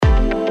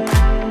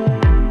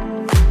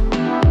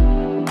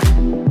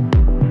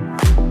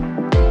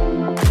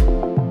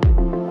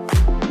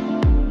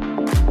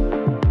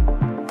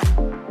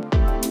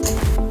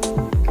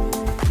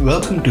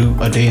Welcome to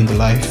A Day in the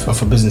Life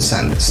of a Business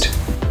Analyst.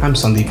 I'm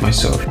Sandeep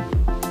Mysore.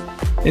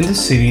 In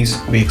this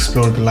series, we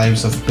explore the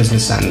lives of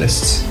business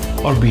analysts,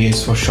 or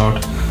BAs for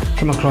short,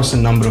 from across a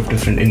number of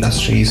different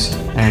industries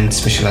and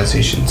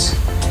specializations.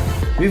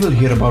 We will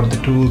hear about the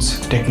tools,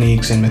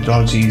 techniques, and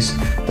methodologies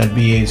that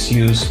BAs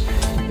use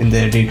in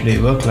their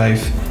day-to-day work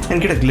life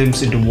and get a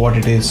glimpse into what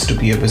it is to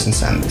be a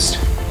business analyst.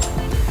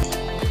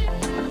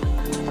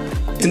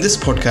 In this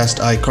podcast,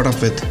 I caught up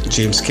with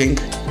James King,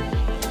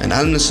 an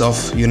alumnus of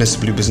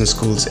UNSW Business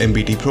School's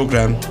MBT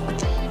program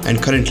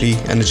and currently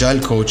an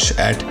Agile Coach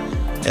at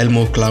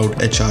Elmo Cloud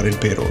HR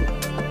and Payroll.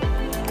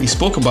 We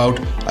spoke about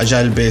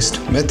Agile-based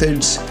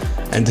methods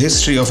and the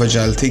history of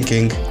Agile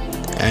thinking,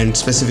 and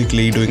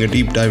specifically doing a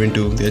deep dive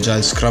into the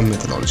Agile Scrum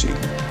methodology.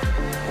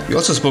 We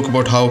also spoke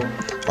about how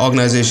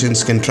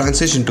organizations can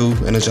transition to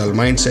an Agile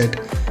mindset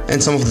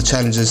and some of the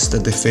challenges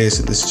that they face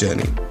in this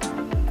journey.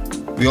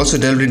 We also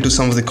delved into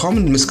some of the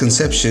common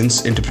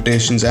misconceptions,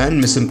 interpretations,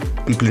 and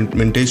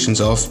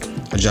misimplementations of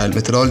Agile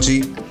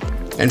methodology.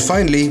 And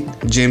finally,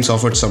 James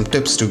offered some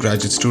tips to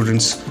graduate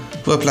students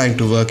who are planning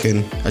to work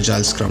in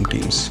Agile Scrum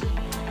teams.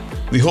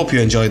 We hope you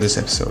enjoy this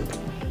episode.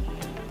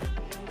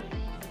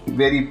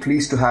 Very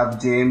pleased to have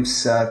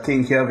James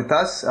King here with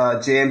us.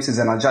 James is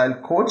an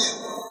Agile Coach,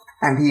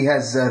 and he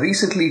has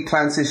recently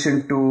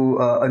transitioned to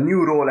a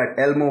new role at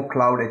Elmo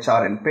Cloud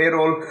HR and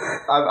Payroll.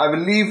 I will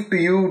leave to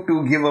you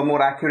to give a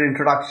more accurate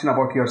introduction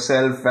about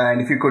yourself,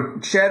 and if you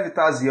could share with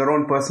us your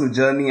own personal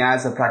journey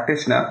as a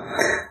practitioner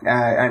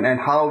and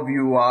how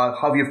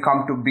you've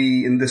come to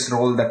be in this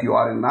role that you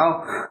are in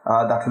now,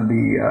 that would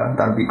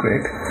be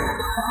great.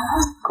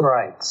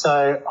 Great.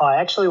 So I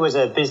actually was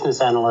a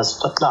business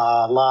analyst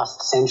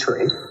last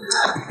century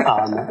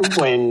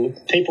when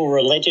people were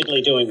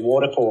allegedly doing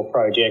waterfall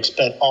projects,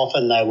 but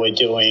often they were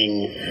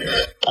doing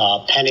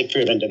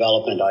panic-driven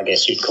development, I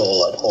guess you'd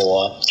call it,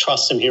 or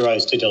trust some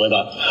heroes to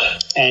deliver.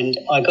 And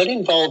I got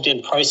involved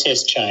in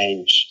process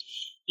change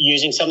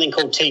using something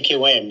called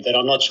TQM that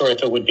I'm not sure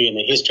if it would be in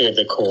the history of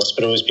the course,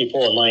 but it was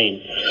before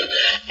Lean.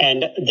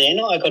 And then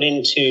I got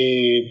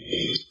into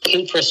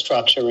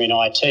infrastructure in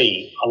IT.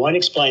 I won't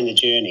explain the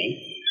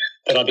journey,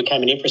 but I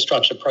became an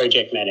infrastructure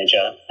project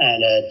manager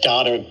and a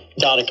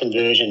data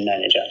conversion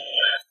manager.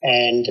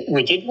 And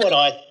we did what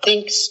I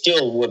think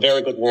still were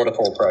very good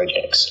waterfall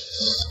projects.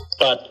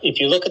 But if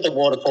you look at the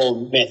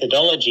waterfall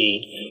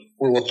methodology,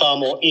 we were far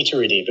more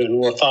iterative and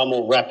we were far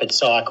more rapid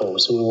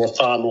cycles and we were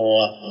far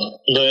more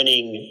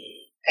learning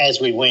as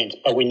we went,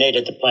 but we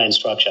needed the plan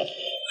structure.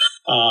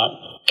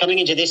 Coming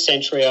into this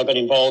century, I got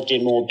involved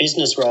in more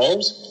business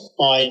roles.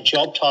 My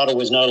job title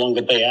was no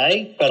longer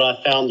BA, but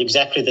I found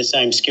exactly the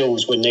same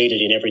skills were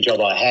needed in every job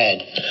I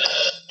had,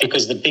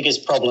 because the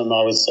biggest problem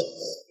I was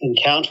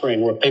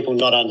encountering were people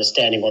not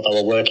understanding what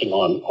they were working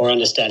on or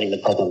understanding the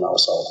problem they were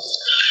solving.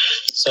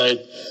 So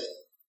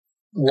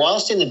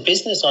whilst in the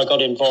business, I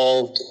got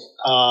involved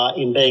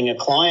in being a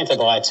client of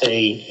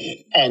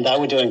IT, and they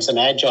were doing some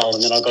Agile,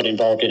 and then I got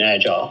involved in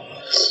Agile.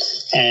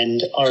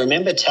 And I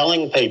remember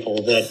telling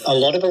people that a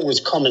lot of it was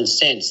common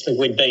sense that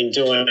we'd been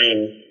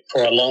doing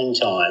for a long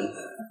time.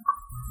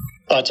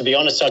 But to be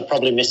honest, I'd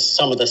probably missed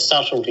some of the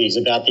subtleties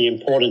about the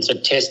importance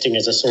of testing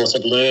as a source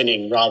of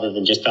learning rather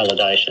than just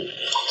validation.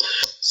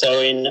 So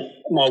in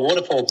my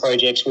waterfall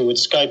projects, we would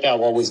scope out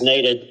what was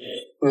needed.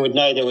 We would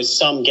know there was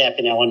some gap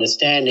in our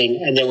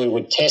understanding, and then we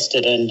would test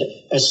it and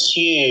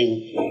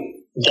assume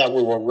that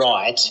we were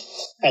right,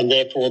 and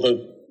therefore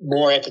the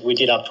more effort we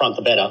did up front,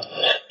 the better.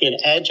 In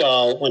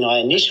Agile, when I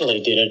initially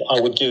did it, I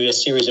would do a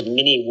series of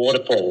mini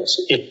waterfalls.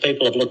 If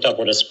people have looked up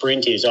what a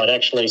sprint is, I'd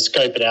actually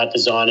scope it out,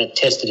 design it,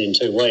 test it in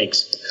 2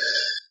 weeks.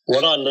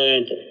 What I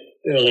learned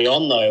early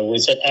on, though,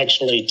 was that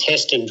actually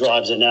testing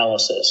drives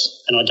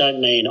analysis. And I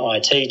don't mean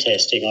IT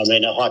testing, I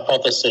mean a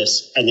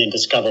hypothesis and then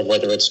discover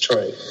whether it's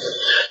true.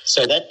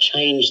 So that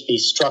changed the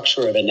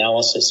structure of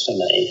analysis for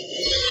me,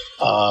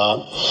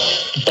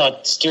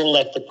 but still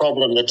left the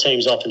problem that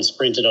teams often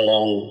sprinted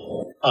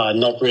along,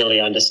 not really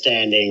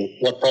understanding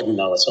what problem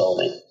they were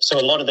solving. So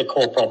a lot of the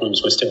core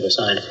problems were still the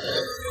same.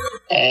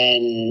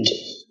 And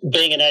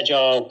being an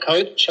Agile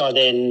coach, I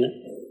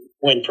then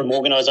went from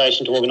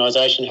organisation to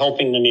organisation,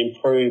 helping them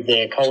improve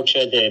their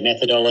culture, their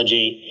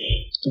methodology.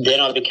 Then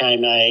I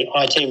became a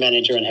IT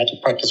manager and had to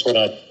practice what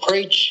I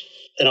preach.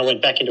 Then I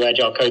went back into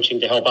Agile coaching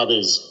to help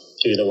others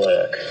do the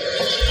work.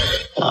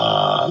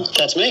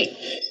 That's me.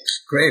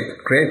 Great.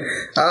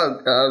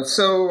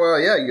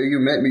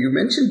 You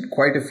mentioned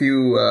quite a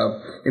few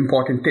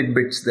important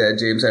tidbits there,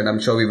 James, and I'm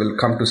sure we will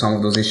come to some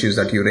of those issues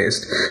that you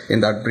raised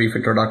in that brief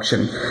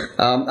introduction.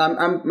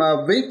 I'm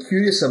very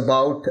curious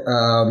about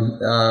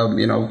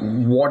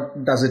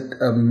what does it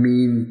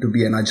mean to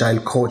be an Agile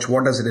coach?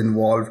 What does it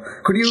involve?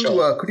 Could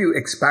you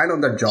expand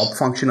on that job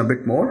function a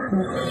bit more?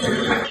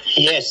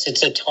 Yes,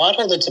 it's a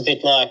title that's a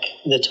bit like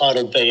the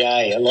title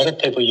BA. A lot of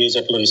people use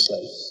it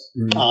loosely.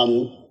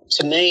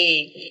 To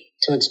me,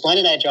 to explain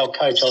an Agile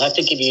coach, I'll have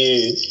to give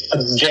you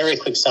a very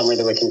quick summary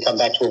that we can come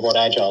back to what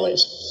Agile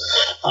is.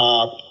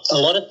 A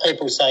lot of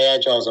people say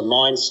Agile is a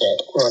mindset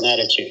or an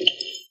attitude,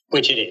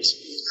 which it is.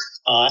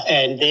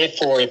 And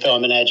therefore, if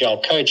I'm an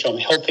Agile coach, I'm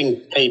helping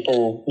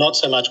people not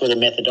so much with a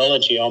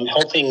methodology, I'm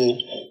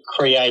helping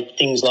create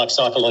things like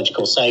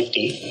psychological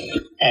safety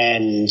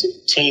and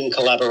team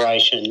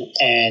collaboration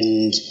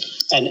and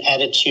an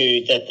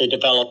attitude that the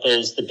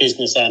developers, the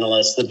business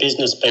analysts, the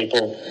business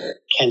people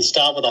can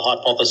start with a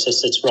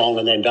hypothesis that's wrong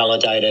and then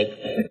validate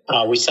it.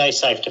 We say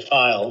safe to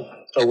fail,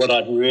 but what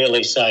I'd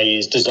really say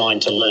is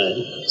designed to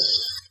learn.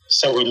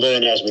 So we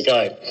learn as we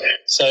go.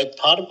 So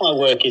part of my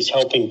work is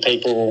helping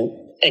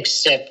people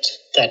accept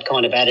that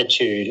kind of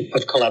attitude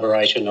of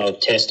collaboration, of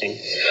testing.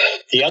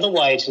 The other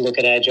way to look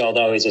at Agile,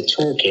 though, is a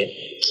toolkit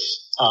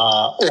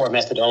or a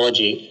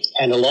methodology.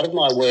 And a lot of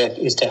my work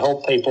is to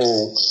help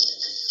people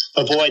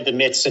avoid the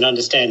myths and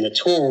understand the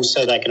tools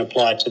so they can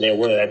apply it to their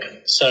work.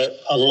 So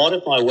a lot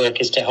of my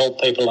work is to help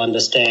people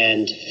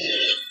understand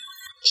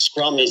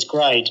Scrum is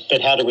great,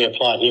 but how do we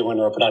apply it here when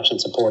we're a production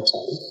support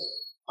team?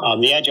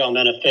 The Agile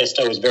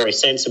Manifesto is very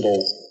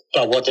sensible,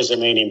 but what does it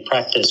mean in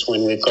practice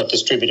when we've got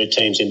distributed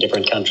teams in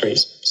different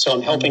countries? So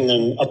I'm helping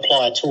them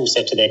apply a tool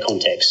set to their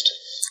context.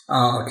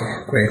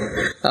 Okay, great.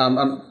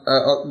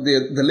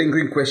 The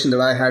lingering question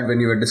that I had when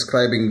you were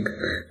describing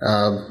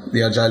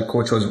the Agile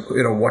Coach was,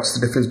 what's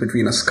the difference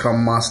between a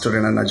Scrum Master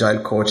and an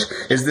Agile Coach?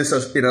 Is this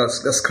a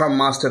Scrum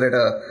Master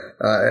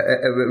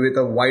with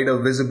a wider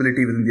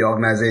visibility within the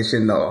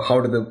organization? Or how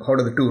do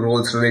the two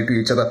roles relate to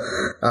each other?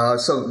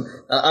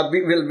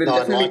 We'll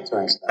definitely.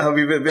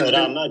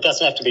 It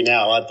doesn't have to be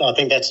now. I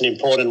think that's an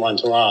important one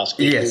to ask.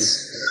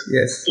 Yes.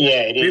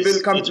 Yeah, it is. We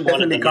will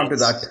definitely come to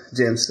that,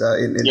 James.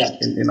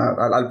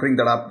 I'll bring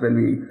that up when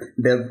we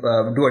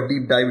do a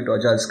deep dive into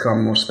Agile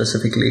Scrum more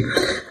specifically.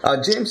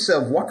 James,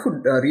 what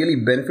would really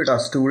benefit our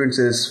students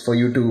is for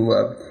you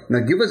to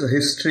give us a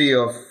history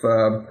of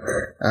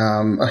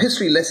a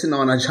history lesson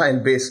on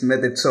Agile-based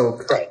methods. So,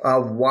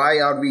 why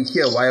are we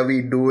here? Why are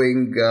we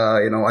doing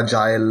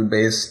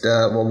Agile-based?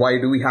 Why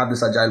do we have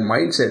this Agile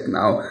mindset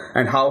now?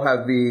 And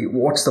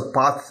what's the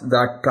path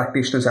that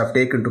practitioners have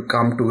taken to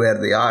come to where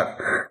they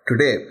are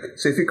today?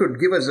 So, if you could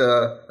give us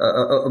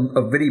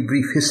a very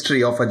brief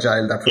history of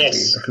Agile, that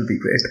would be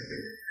great.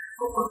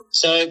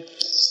 So,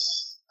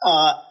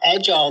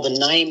 Agile, the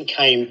name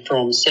came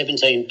from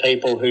 17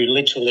 people who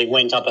literally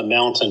went up a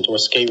mountain to a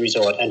ski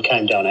resort and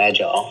came down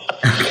Agile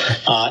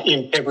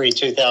in February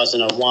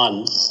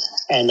 2001.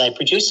 And they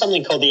produced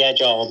something called the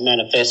Agile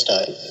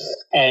Manifesto.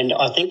 And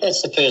I think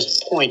that's the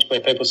first point where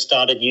people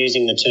started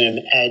using the term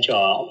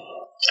Agile.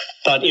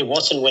 But it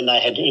wasn't when they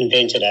had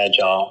invented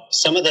Agile.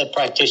 Some of the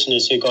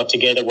practitioners who got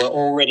together were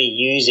already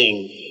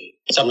using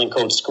something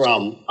called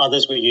Scrum.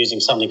 Others were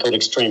using something called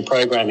extreme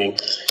programming.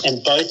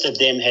 And both of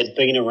them had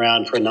been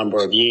around for a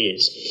number of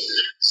years.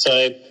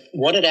 So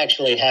what had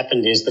actually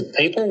happened is that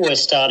people were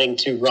starting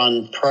to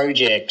run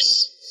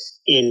projects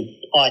in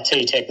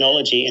IT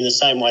technology in the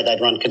same way they'd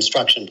run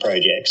construction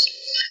projects.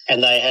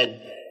 And they had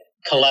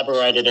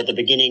collaborated at the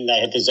beginning, they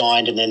had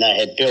designed, and then they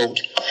had built.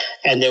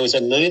 And there was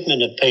a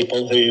movement of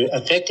people who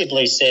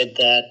effectively said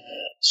that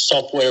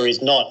software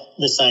is not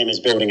the same as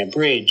building a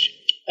bridge.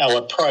 Our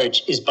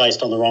approach is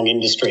based on the wrong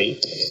industry,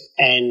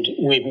 and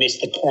we've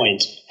missed the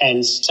point.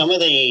 And some of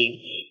the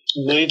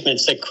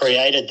movements that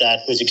created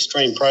that was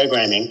extreme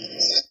programming.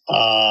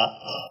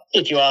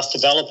 If you ask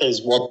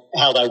developers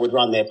how they would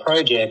run their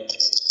project,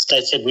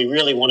 they said, we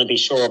really want to be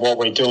sure of what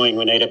we're doing.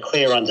 We need a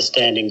clear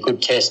understanding,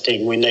 good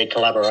testing. We need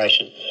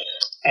collaboration.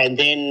 And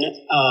then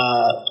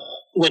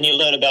when you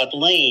learn about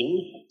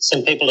Lean,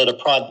 some people had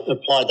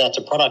applied that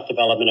to product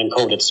development and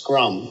called it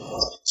Scrum.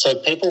 So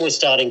people were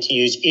starting to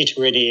use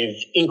iterative,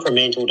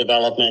 incremental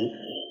development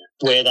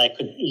where they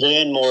could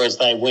learn more as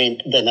they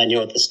went than they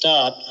knew at the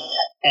start,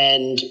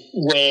 and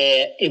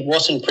where it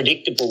wasn't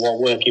predictable what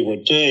work you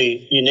would do.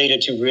 You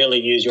needed to really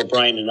use your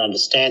brain and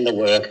understand the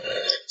work.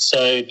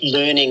 So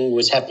learning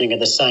was happening at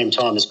the same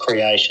time as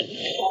creation.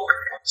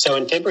 So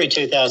in February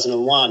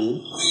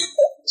 2001,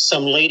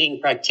 some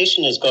leading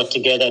practitioners got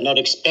together, not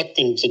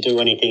expecting to do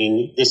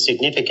anything this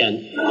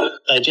significant.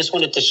 They just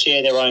wanted to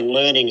share their own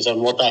learnings on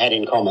what they had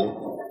in common.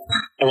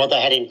 And what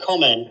they had in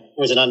common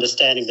was an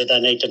understanding that they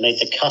need to meet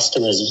the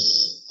customers,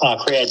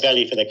 create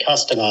value for the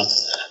customer,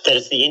 that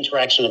it's the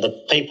interaction of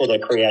the people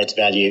that creates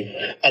value,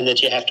 and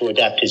that you have to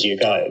adapt as you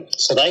go.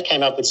 So they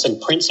came up with some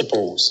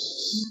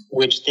principles,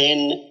 which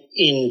then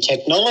in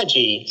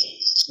technology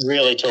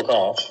really took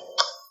off.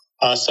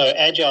 So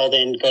Agile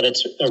then got a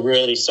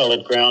really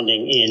solid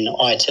grounding in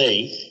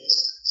IT,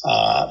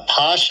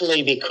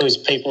 partially because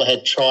people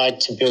had tried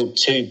to build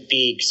too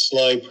big,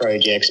 slow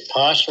projects,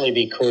 partially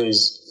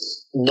because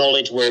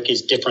knowledge work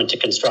is different to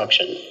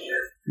construction.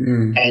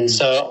 Mm. And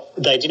so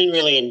they didn't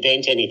really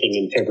invent anything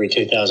in February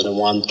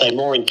 2001. They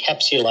more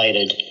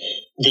encapsulated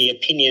the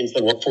opinions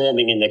that were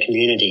forming in the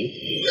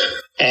community.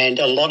 And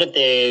a lot of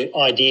their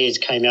ideas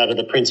came out of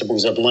the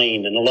principles of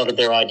Lean, and a lot of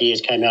their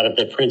ideas came out of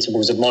the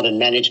principles of modern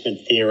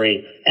management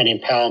theory and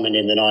empowerment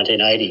in the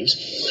 1980s.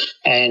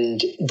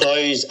 And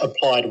those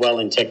applied well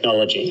in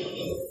technology.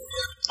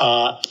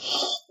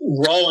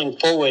 Rolling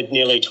forward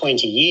nearly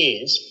 20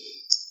 years,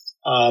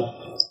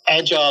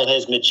 Agile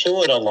has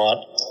matured a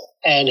lot,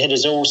 and it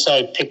has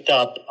also picked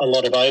up a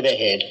lot of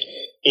overhead.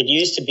 It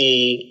used to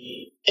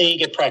be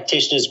eager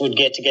practitioners would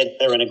get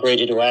together and agree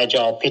to do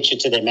Agile, pitch it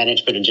to their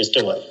management and just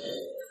do it.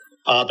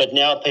 But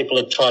now people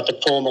have tried to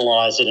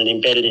formalise it and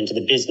embed it into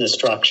the business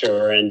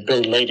structure and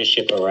build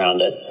leadership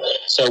around it.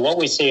 So what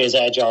we see as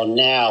Agile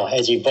now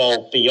has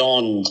evolved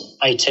beyond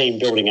a team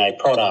building a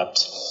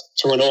product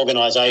to an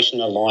organisation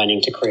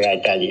aligning to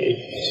create value.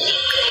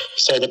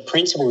 So the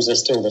principles are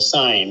still the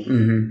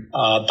same,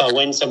 but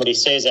when somebody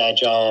says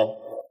Agile,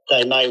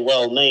 they may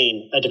well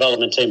mean a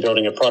development team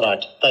building a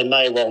product. They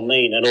may well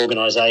mean an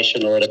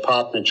organisation or a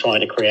department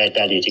trying to create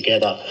value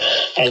together.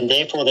 And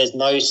therefore, there's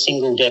no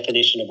single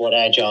definition of what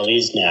Agile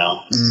is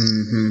now.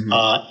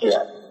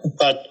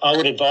 But I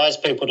would advise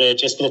people to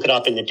just look it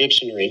up in the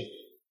dictionary.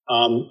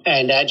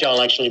 And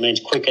Agile actually means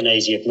quick and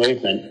easy of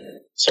movement.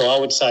 So I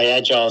would say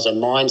Agile is a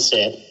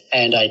mindset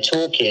and a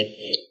toolkit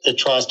that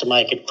tries to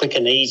make it quick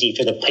and easy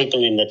for the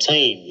people in the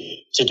team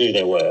to do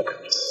their work.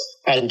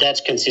 And that's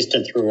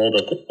consistent through all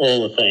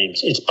the themes.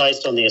 It's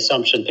based on the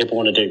assumption people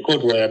want to do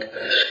good work.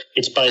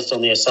 It's based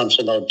on the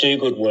assumption they'll do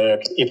good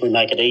work if we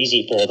make it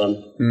easy for them.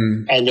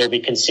 And there'll be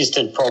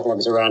consistent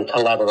problems around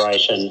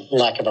collaboration,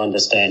 lack of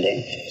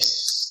understanding.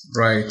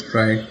 Right.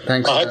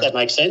 Thanks. I hope that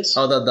makes sense.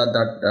 Oh, that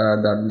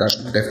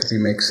definitely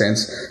makes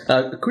sense.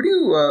 Could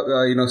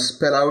you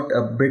spell out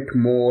a bit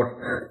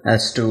more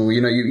as to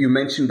you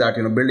mentioned that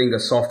building a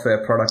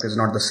software product is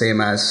not the same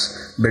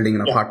as building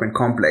an apartment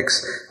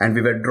complex, and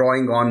we were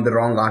drawing on the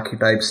wrong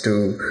archetypes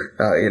to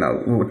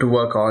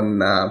work on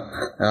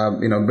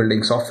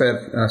building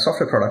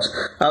software products.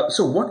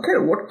 So what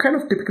kind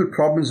of typical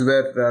problems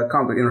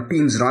were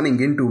teams running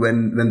into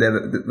when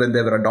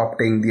they were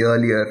adopting the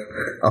earlier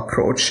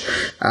approach?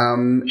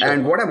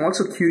 And what I'm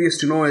also curious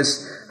to know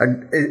is,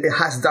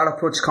 has that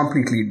approach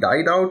completely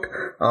died out?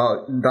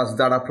 Does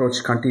that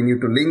approach continue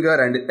to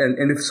linger?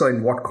 And if so,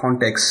 in what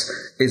context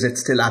is it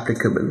still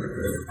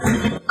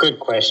applicable? Good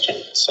question.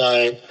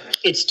 So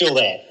it's still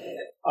there.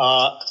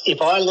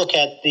 If I look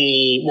at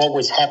what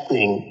was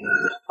happening,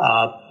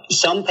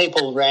 some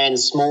people ran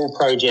small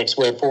projects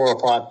where 4 or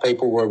 5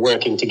 people were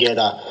working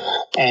together,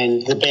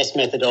 and the best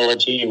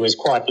methodology was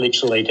quite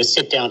literally to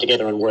sit down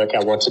together and work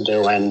out what to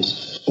do and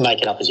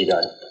make it up as you go.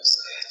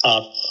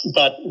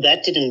 But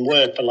that didn't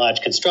work for large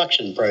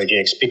construction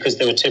projects because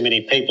there were too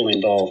many people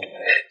involved.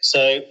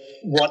 So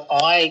what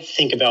I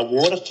think about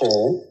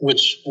waterfall,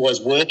 which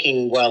was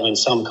working well in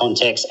some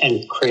contexts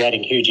and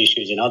creating huge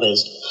issues in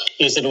others,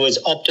 is that it was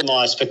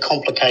optimized for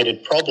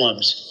complicated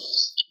problems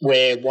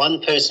where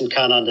one person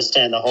can't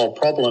understand the whole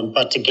problem,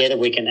 but together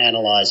we can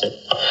analyse it,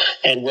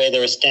 and where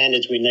there are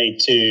standards we need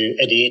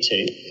to adhere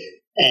to.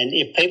 And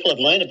if people have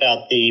learned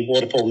about the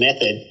waterfall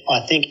method,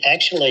 I think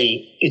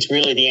actually it's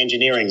really the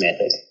engineering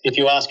method. If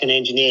you ask an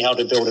engineer how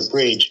to build a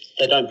bridge,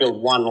 they don't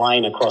build one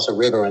lane across a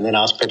river and then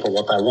ask people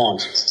what they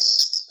want.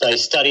 They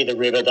study the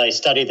river, they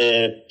study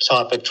the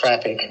type of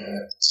traffic.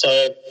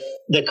 So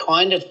the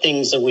kind of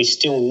things that we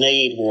still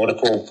need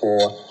waterfall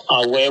for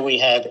are where we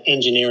have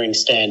engineering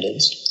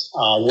standards,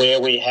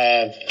 where we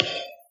have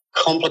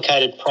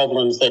complicated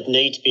problems that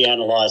need to be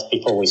analysed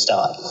before we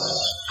start.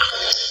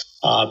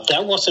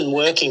 That wasn't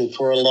working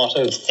for a lot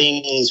of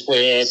things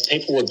where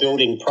people were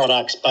building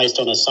products based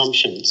on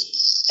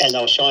assumptions and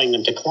they were showing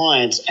them to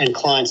clients, and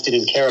clients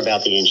didn't care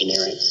about the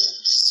engineering.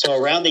 So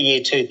around the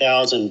year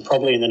 2000,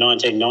 probably in the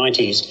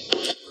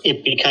 1990s,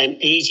 it became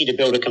easy to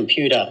build a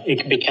computer.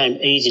 It became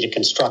easy to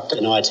construct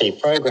an IT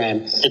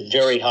program, but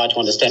very hard to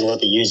understand what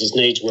the user's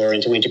needs were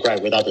and to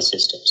integrate with other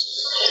systems.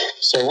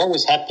 So what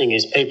was happening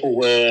is people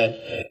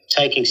were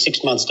taking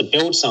 6 months to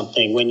build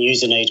something when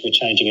user needs were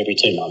changing every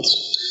 2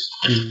 months.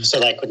 So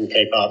they couldn't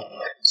keep up.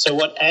 So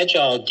what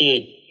Agile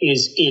did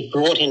is it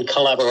brought in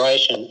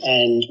collaboration,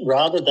 and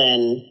rather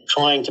than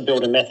trying to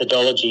build a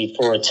methodology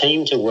for a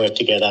team to work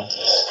together,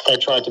 they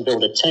tried to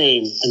build a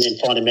team and then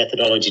find a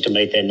methodology to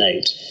meet their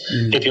needs.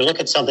 If you look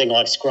at something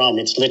like Scrum,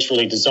 it's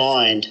literally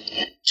designed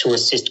to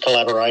assist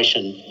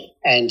collaboration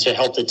and to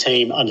help the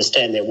team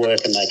understand their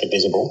work and make it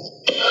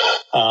visible.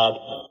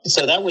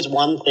 So that was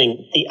one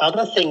thing. The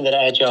other thing that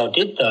Agile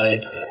did, though,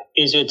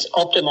 is it's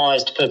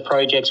optimized for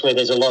projects where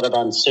there's a lot of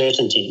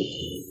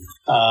uncertainty.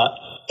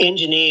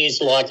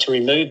 Engineers like to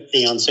remove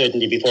the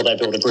uncertainty before they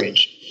build a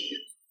bridge.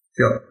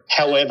 Sure.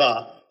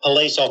 However,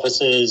 police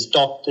officers,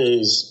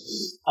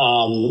 doctors,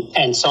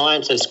 and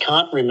scientists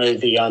can't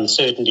remove the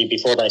uncertainty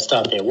before they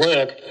start their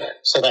work,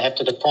 so they have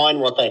to define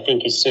what they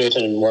think is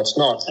certain and what's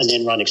not, and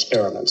then run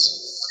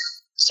experiments.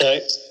 So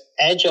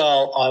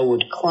Agile, I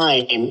would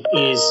claim,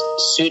 is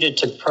suited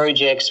to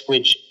projects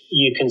which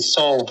you can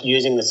solve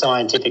using the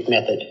scientific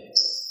method,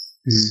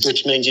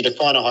 which means you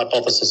define a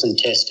hypothesis and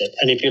test it.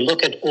 And if you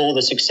look at all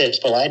the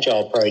successful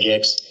Agile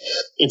projects,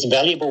 it's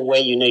valuable where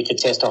you need to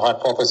test a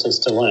hypothesis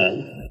to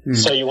learn.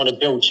 So you want to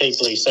build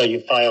cheaply, so you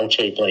fail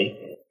cheaply,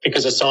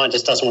 because a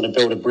scientist doesn't want to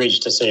build a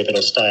bridge to see if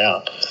it'll stay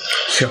up.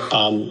 Sure.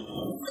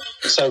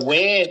 So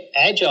where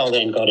Agile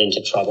then got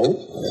into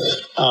trouble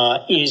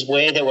is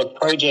where there were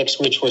projects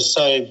which were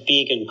so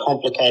big and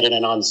complicated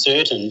and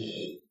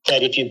uncertain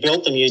that if you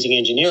built them using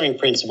engineering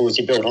principles,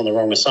 you built on the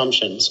wrong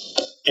assumptions.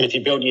 And if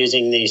you built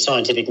using the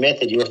scientific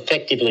method, you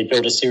effectively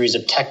built a series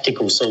of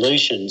tactical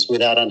solutions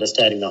without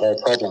understanding the whole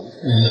problem.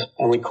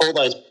 And we call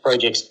those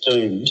projects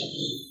doomed.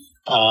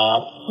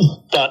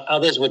 But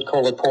others would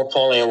call it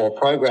portfolio or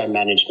program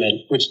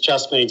management, which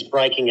just means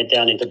breaking it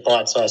down into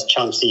bite-sized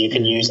chunks so you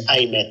can use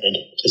a method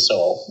to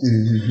solve.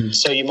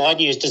 So you might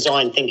use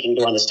design thinking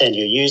to understand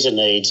your user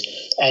needs,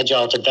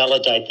 Agile to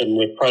validate them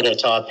with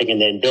prototyping and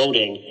then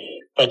building,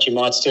 but you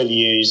might still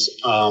use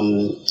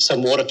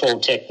some waterfall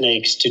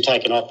techniques to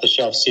take an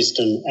off-the-shelf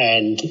system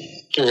and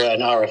do an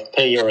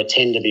RFP or a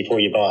tender before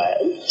you buy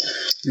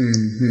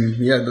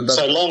it.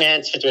 So long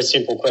answer to a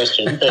simple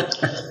question, but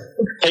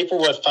people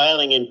were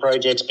failing in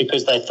projects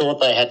because they thought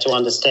they had to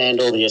understand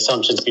all the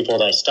assumptions before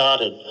they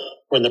started,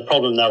 when the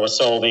problem they were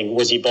solving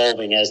was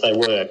evolving as they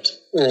worked,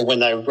 or when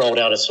they rolled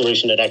out a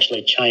solution that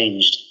actually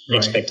changed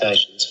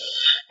expectations,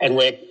 and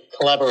where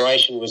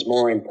collaboration was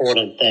more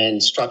important than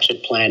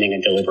structured planning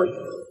and delivery.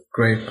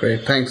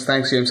 Great. Thanks,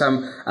 James.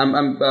 I'm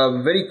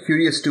very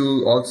curious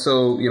to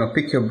also,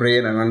 pick your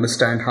brain and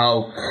understand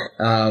how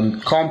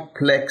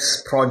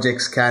complex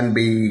projects can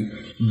be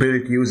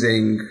built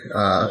using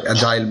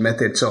Agile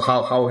methods. So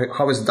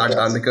how is that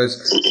done? Because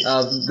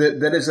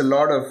there is a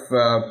lot of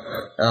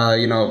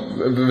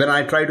when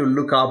I try to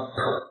look up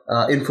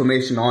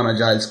information on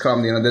Agile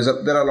Scrum, there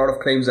are a lot of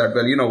claims that,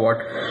 well, you know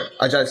what,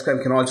 Agile Scrum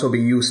can also be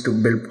used to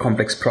build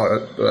complex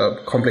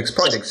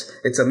projects.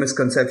 It's a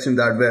misconception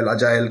that, well,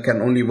 Agile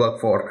can only work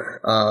for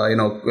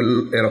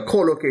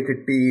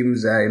co-located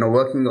teams,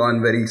 working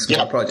on very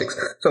small projects.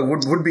 So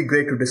would be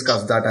great to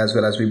discuss that as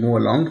well as we move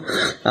along.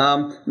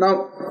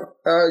 Now,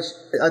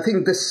 I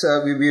think this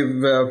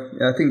we've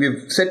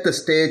set the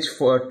stage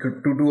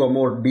to do a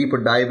more deeper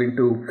dive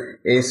into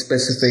a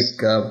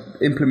specific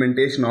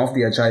implementation of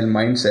the Agile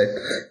mindset,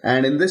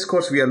 and in this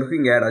course we are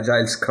looking at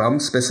Agile Scrum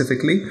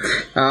specifically.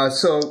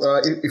 So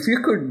if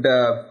you could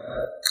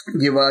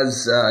give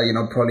us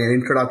probably an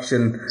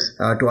introduction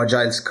to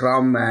Agile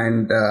Scrum,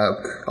 and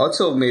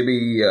also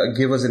maybe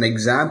give us an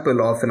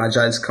example of an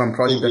Agile Scrum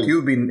project that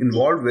you've been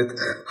involved with,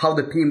 how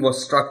the team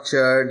was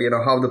structured,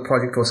 how the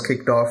project was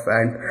kicked off,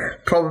 and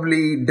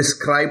probably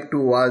describe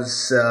to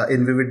us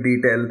in vivid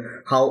detail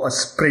how a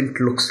sprint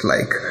looks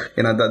like.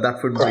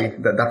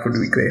 That would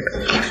be great.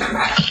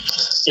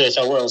 Yes,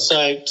 I will.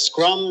 So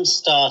Scrum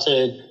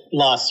started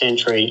last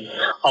century.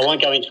 I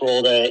won't go into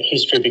all the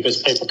history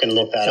because people can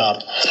look that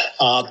up.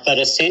 But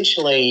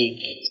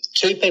essentially,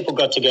 two people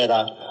got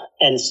together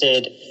and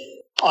said,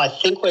 I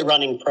think we're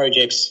running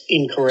projects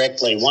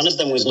incorrectly. One of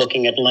them was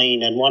looking at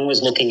Lean and one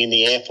was looking in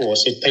the Air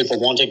Force, if people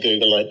want to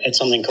Google it, at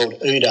something called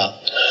OODA,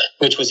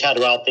 which was how to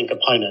outthink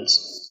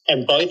opponents.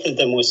 And both of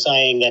them were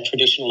saying that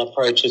traditional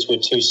approaches were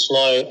too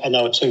slow and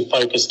they were too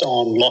focused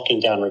on locking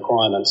down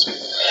requirements.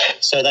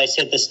 So they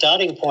said the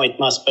starting point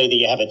must be that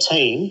you have a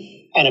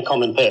team and a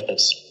common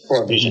purpose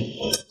or a vision.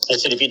 They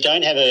said if you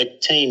don't have a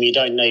team, you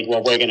don't need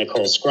what we're going to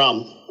call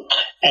Scrum.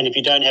 And if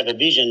you don't have a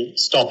vision,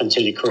 stop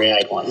until you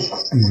create one.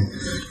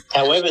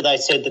 However, they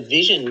said the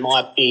vision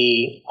might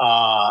be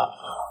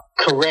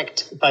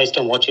correct based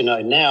on what you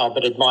know now,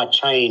 but it might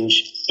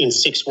change in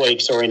 6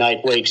 weeks or in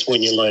 8 weeks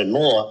when you learn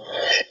more.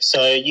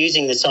 So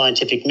using the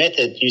scientific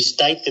method, you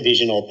state the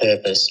vision or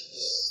purpose,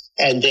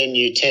 and then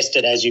you test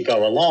it as you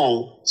go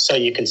along so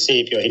you can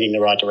see if you're heading the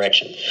right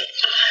direction.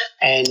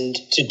 And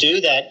to do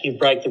that, you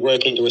break the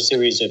work into a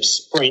series of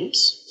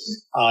sprints.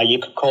 You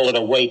could call it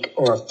a week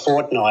or a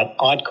fortnight.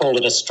 I'd call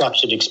it a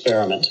structured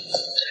experiment.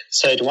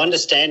 So to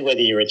understand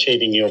whether you're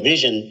achieving your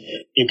vision,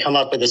 you come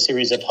up with a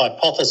series of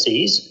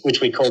hypotheses,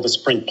 which we call the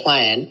sprint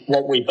plan,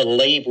 what we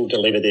believe will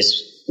deliver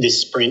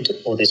this sprint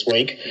or this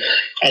week,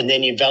 and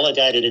then you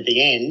validate it at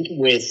the end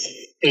with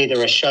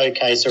either a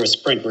showcase or a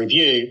sprint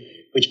review,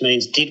 which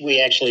means did we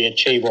actually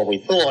achieve what we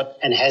thought,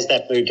 and has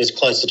that moved us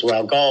closer to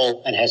our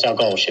goal, and has our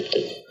goal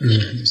shifted?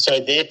 So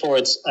therefore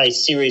it's a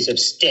series of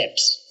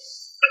steps.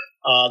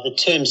 The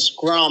term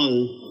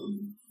Scrum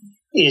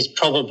is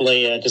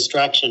probably a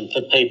distraction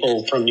for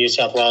people from New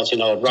South Wales who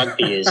know what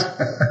rugby is.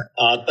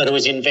 But it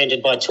was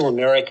invented by two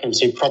Americans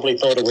who probably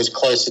thought it was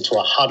closer to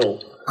a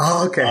huddle.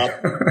 Oh, okay.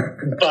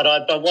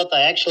 But what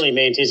they actually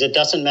meant is it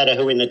doesn't matter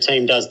who in the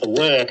team does the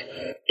work.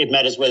 It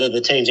matters whether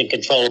the team's in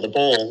control of the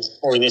ball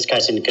or, in this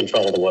case, in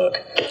control of the work.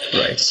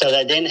 Right. So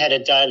they then had a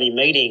daily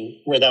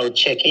meeting where they would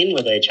check in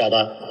with each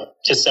other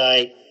to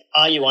say,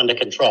 are you under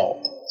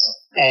control?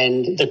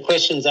 And the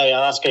questions they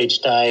ask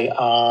each day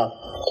are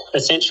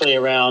essentially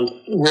around,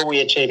 will we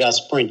achieve our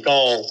sprint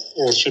goal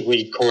or should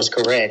we course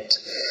correct?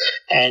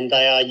 And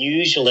they are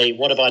usually,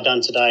 what have I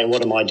done today?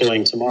 What am I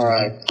doing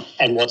tomorrow?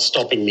 And what's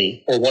stopping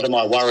me? Or what am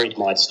I worried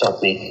might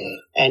stop me?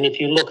 And if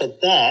you look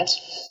at that,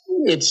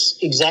 it's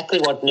exactly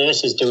what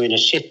nurses do in a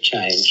shift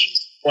change.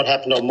 What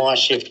happened on my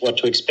shift, what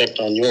to expect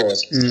on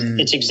yours.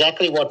 It's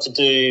exactly what to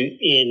do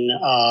in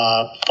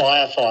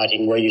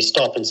firefighting, where you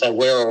stop and say,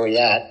 where are we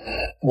at?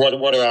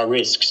 What are our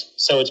risks?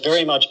 So it's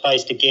very much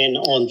based, again,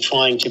 on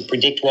trying to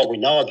predict what we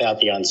know about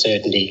the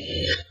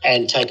uncertainty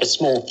and take a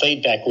small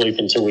feedback loop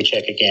until we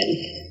check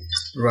again.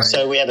 Right.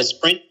 So we have a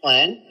sprint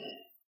plan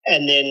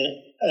and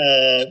then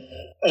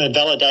a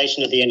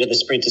validation at the end of the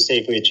sprint to see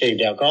if we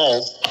achieved our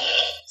goal.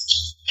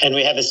 And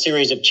we have a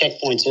series of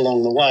checkpoints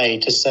along the way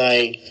to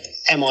say,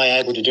 am I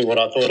able to do what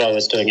I thought I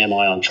was doing? Am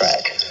I on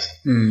track?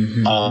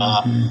 Mm-hmm.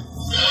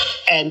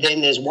 And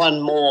then there's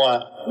one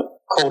more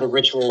called a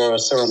ritual or a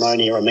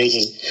ceremony or a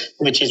meeting,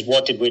 which is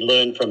what did we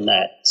learn from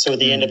that? So at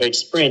the end of each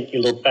sprint,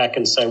 you look back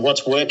and say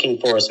what's working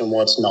for us and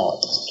what's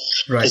not.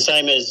 Right. The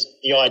same as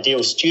the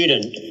ideal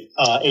student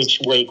each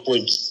week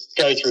would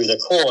go through the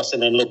course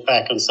and then look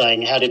back and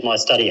saying, how did my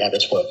study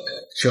habits work?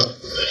 Sure.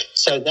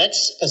 So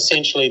that's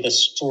essentially the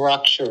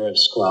structure of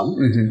Scrum,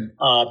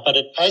 but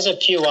it has a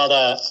few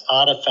other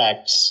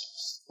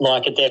artifacts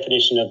like a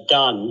definition of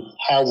done.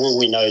 How will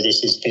we know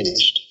this is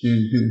finished?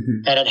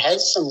 And it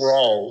has some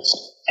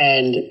roles.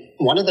 And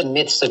one of the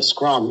myths of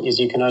Scrum is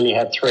you can only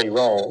have 3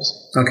 roles.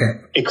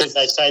 Okay. Because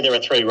they say there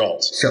are 3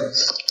 roles. Sure.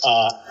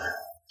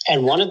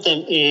 And one of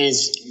them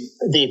is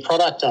the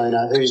product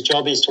owner whose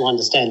job is to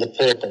understand the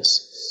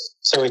purpose.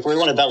 So if we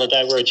want to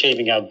validate we're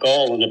achieving our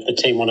goal and if the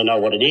team want to know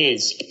what it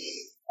is,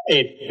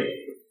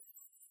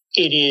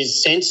 it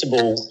is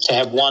sensible to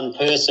have one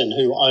person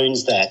who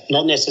owns that,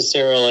 not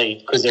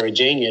necessarily because they're a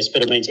genius,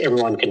 but it means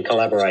everyone can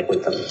collaborate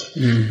with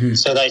them.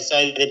 So they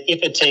say that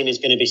if a team is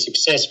going to be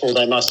successful,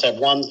 they must have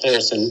one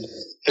person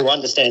who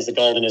understands the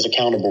goal and is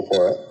accountable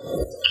for it.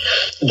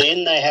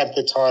 Then they have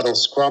the title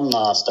Scrum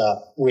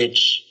Master,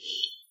 which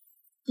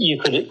you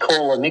could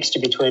call a mixture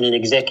between an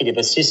executive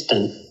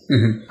assistant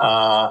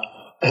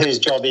whose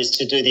job is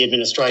to do the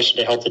administration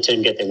to help the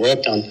team get their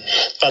work done,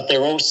 but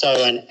they're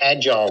also an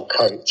Agile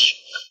Coach.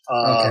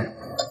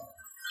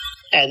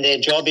 And their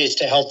job is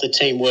to help the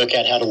team work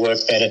out how to work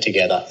better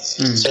together.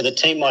 So the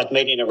team might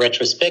meet in a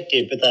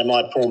retrospective, but they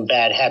might form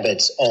bad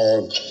habits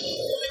of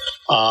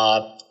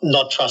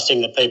not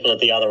trusting the people at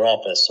the other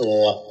office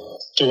or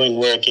doing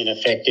work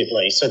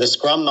ineffectively. So the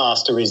Scrum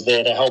Master is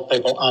there to help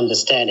people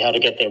understand how to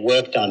get their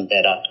work done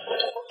better.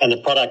 And the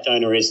product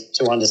owner is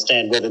to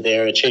understand whether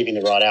they're achieving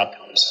the right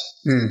outcomes.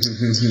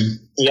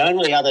 The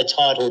only other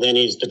title then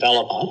is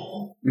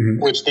developer,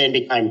 which then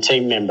became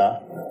team member.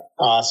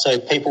 So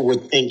people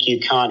would think you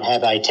can't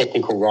have a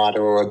technical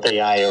writer or a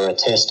BA or a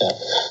tester.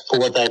 But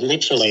what they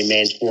literally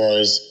meant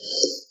was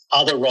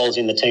other roles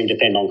in the team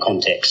depend on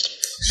context.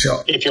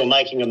 Sure. If you're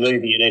making a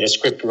movie, you need a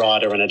script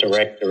writer and a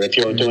director. If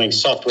you're doing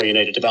software, you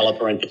need a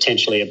developer and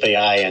potentially a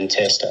BA and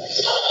tester.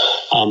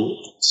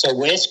 So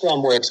where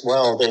Scrum works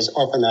well, there's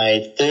often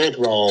a third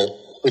role,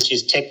 which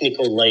is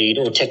technical lead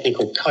or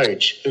technical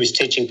coach, who is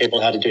teaching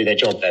people how to do their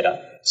job better.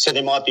 So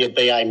there might be a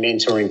BA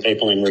mentoring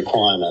people in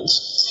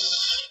requirements.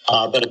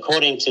 But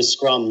according to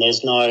Scrum,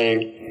 there's no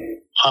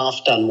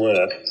half-done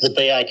work. The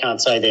BA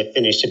can't say they're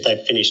finished if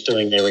they've finished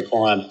doing their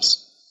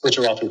requirements, which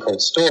are often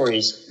called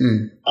stories.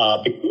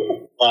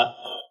 But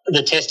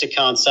the tester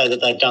can't say that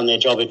they've done their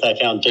job if they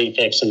found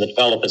defects and the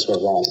developers were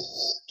wrong.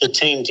 The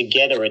team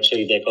together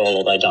achieve their goal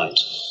or they don't.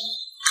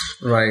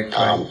 Right.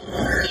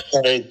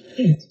 So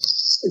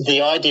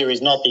the idea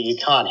is not that you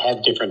can't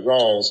have different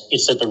roles,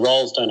 it's that the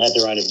roles don't have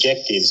their own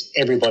objectives.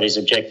 Everybody's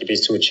objective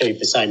is to achieve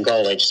the same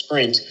goal each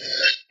sprint,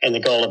 and the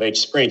goal of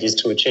each sprint is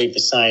to achieve the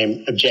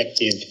same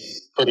objective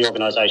for the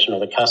organisation or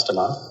the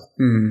customer.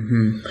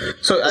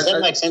 So does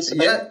that make sense?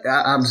 Yeah,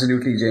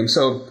 absolutely, James.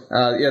 So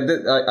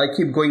I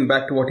keep going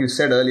back to what you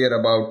said earlier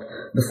about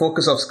the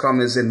focus of Scrum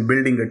is in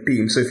building a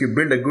team. So if you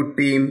build a good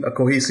team, a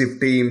cohesive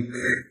team,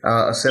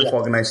 a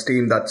self-organized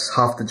team, that's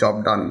half the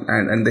job done.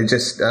 And then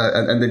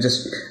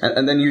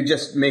you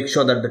just make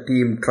sure that the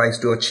team tries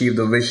to achieve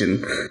the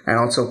vision, and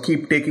also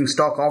keep taking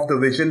stock of the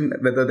vision,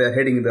 whether they're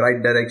heading in the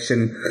right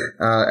direction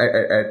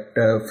at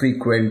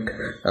frequent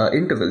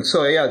intervals.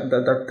 So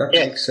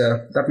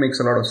that makes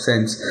a lot of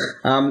sense.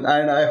 And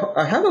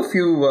I have a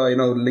few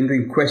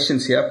lingering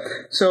questions here.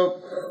 So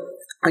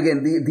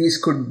again, these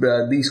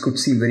could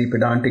seem very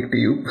pedantic to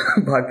you,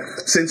 but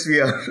since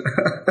we are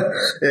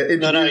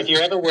no. If you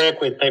ever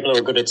work with people who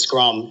are good at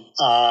Scrum,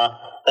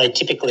 they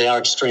typically are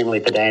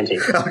extremely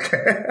pedantic. Okay.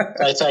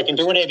 They say, you can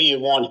do whatever you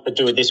want, but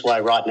do it this way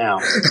right now.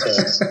 So.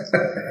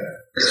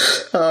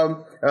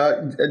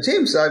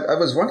 James, I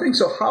was wondering,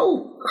 so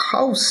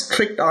how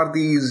strict are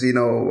these,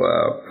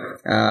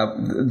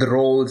 the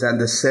roles and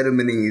the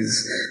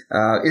ceremonies?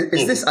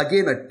 Is this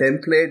again a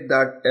template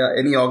that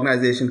any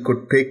organization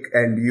could pick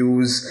and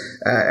use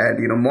and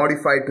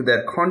modify to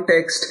their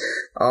context,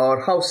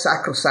 or how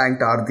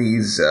sacrosanct are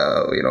these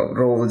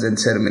roles and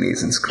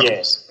ceremonies in Scrum?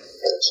 Yes,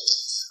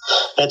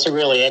 that's a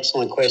really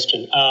excellent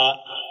question.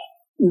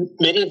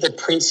 Many of the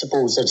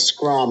principles of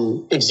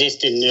Scrum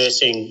exist in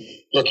nursing,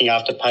 looking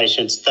after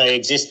patients. They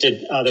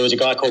existed. There was a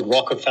guy called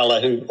Rockefeller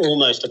who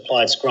almost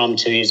applied Scrum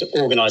to his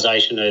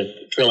organisation of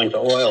drilling for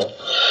oil.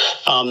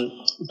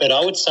 But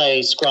I would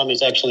say Scrum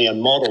is actually a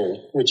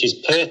model which is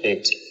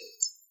perfect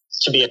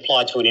to be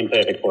applied to an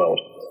imperfect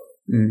world.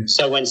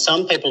 So when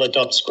some people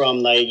adopt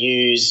Scrum, they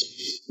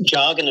use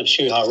jargon of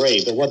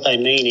Shuhari, but what they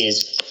mean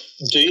is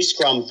do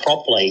Scrum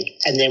properly,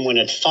 and then when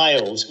it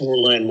fails,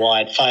 we'll learn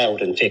why it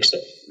failed and fix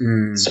it.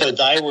 So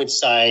they would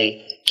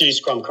say, do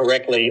Scrum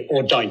correctly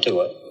or don't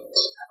do it.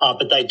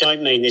 But they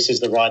don't mean this is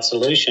the right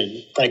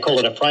solution. They call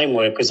it a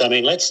framework because,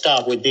 let's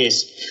start with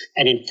this,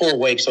 and in 4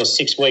 weeks or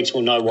 6 weeks,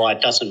 we'll know why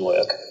it doesn't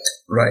work.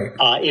 Right.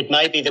 It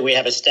may be that we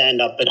have a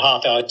stand-up, but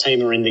half our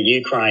team are in the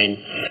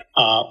Ukraine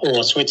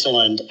or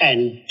Switzerland,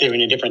 and they're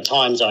in a different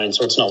time zone,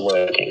 so it's not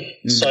working.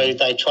 So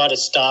they try to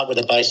start with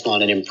a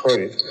baseline and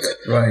improve.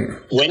 Right.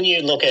 When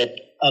you look at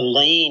a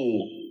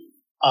lean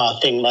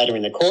thing later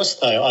in the course,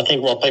 though, I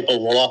think what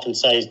people will often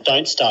say is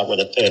don't start with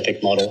a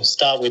perfect model.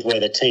 Start with where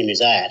the team is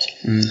at.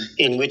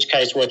 In which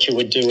case what you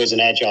would do as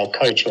an Agile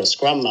coach or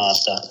Scrum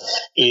master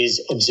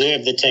is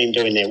observe the team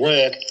doing their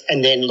work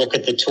and then look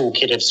at the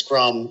toolkit of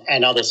Scrum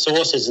and other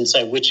sources and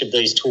say which of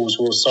these tools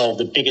will solve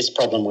the biggest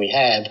problem we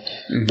have,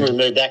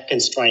 remove that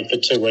constraint for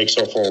 2 weeks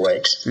or 4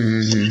 weeks.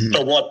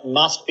 But what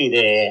must be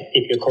there,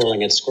 if you're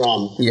calling it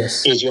Scrum,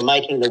 is you're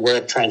making the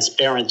work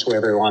transparent to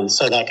everyone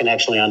so they can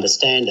actually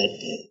understand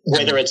it,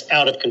 whether it's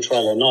out of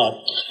control or not,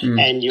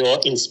 and you're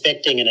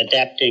inspecting and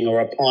adapting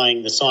or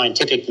applying the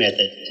scientific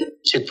method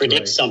to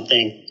predict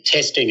something,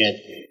 testing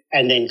it,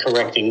 and then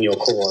correcting your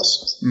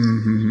course.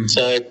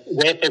 So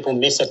where people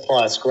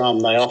misapply Scrum,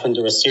 they often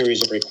do a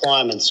series of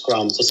requirement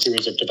scrums, a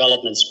series of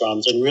development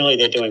scrums, and really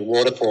they're doing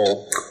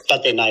waterfall,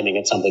 but they're naming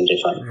it something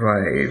different.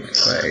 Right.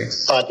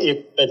 But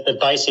the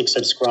basics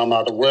of Scrum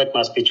are the work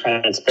must be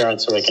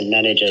transparent so we can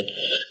manage it.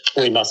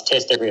 We must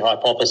test every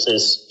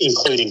hypothesis,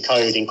 including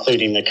code,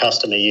 including the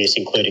customer use,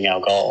 including our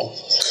goal.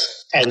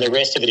 And the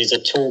rest of it is a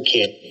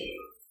toolkit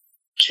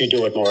to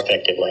do it more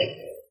effectively.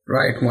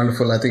 Right,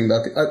 wonderful. I think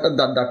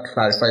that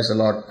clarifies a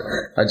lot,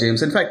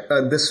 James. In fact,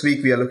 this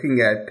week we are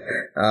looking at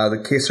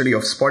the case study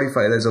of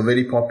Spotify. There's a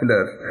very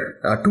popular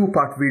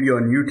 2-part video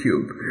on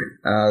YouTube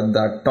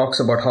that talks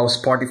about how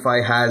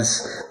Spotify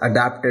has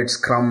adapted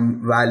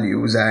Scrum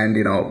values and,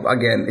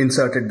 again,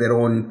 inserted their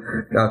own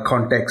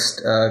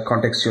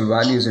contextual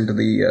values into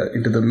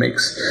the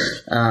mix.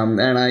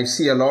 And I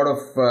see a lot of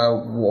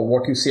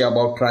what you say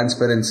about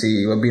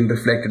transparency being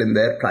reflected in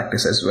their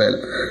practice as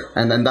well.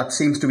 And then that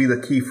seems to be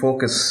the key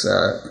focus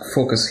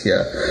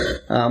here.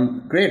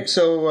 Great.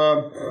 So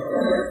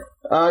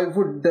I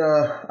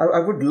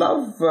would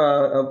love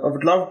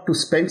to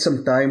spend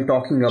some time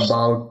talking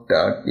about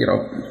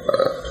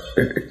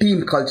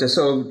team culture.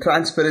 So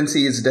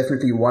transparency is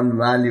definitely one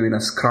value in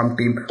a Scrum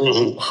team.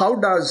 How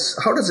does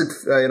it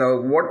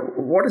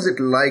what is it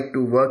like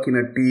to work in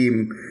a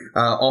team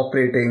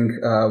operating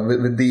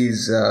with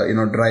these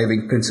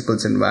driving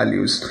principles and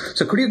values?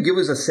 So could you give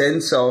us a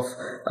sense of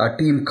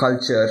team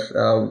culture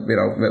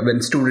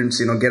when students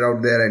get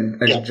out there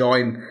and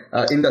join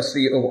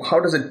industry?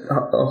 How is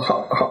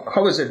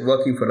it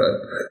working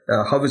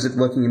how is it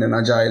working in an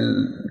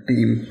Agile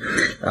team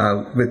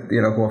with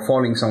who are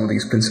following some of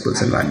these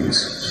principles and values?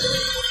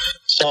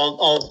 So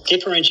I'll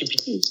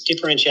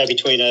differentiate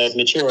between a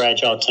mature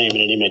Agile team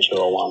and an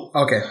immature one.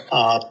 Okay.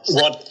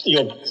 What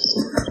your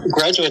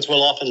graduates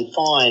will often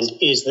find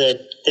is that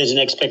there's an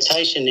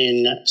expectation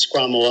in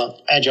Scrum or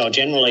Agile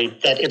generally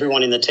that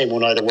everyone in the team will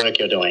know the work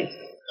you're doing,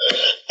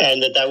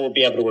 and that they will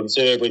be able to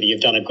observe whether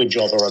you've done a good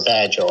job or a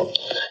bad job,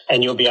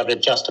 and you'll be able to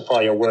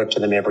justify your work to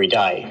them every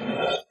day.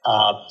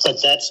 But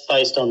that's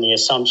based on the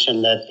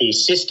assumption that the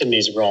system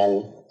is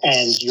wrong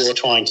and you're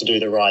trying to do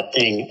the right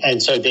thing,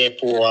 and so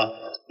therefore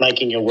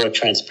making your work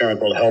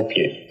transparent will help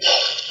you.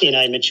 In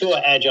a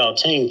mature Agile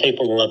team,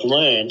 people will have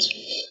learned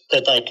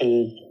that they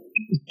can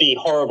be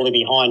horribly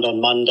behind on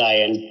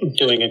Monday and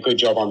doing a good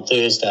job on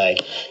Thursday.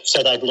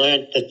 So they've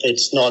learned that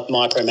it's not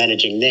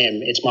micromanaging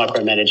them, it's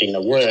micromanaging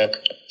the work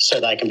so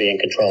they can be in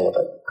control of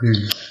it.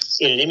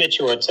 In an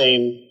immature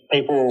team,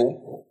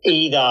 people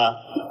either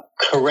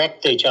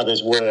correct each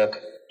other's work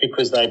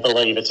because they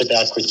believe it's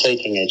about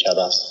critiquing each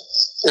other,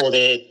 or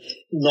they're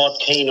not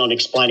keen on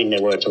explaining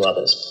their work to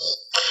others.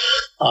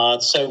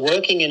 So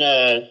working in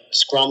a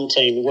Scrum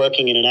team,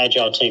 working in an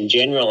Agile team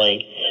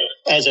generally,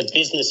 as a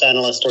business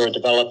analyst or a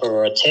developer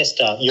or a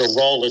tester, your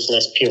role is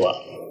less pure.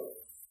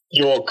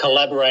 You're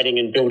collaborating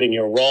and building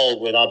your role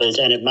with others,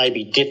 and it may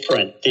be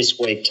different this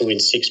week to in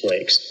 6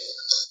 weeks.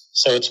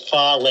 So it's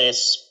far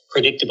less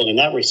predictable in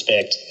that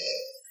respect,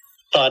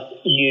 but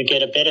you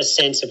get a better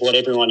sense of what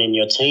everyone in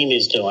your team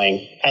is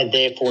doing, and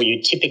therefore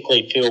you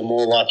typically feel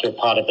more like you're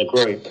part of the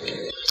group.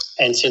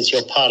 And since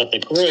you're part of the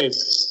group,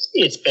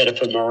 it's better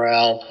for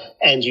morale,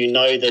 and you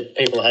know that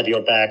people have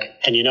your back,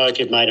 and you know if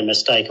you've made a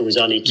mistake, it was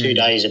only 2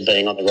 days of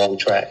being on the wrong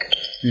track.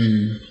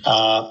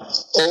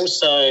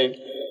 Also,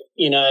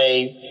 in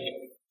a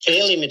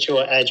fairly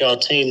mature Agile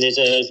team, there's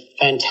a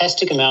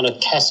fantastic amount of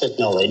tacit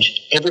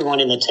knowledge. Everyone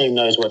in the team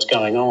knows what's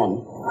going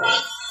on,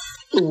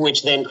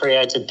 which then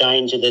creates a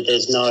danger that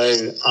there's no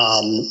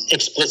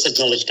explicit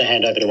knowledge to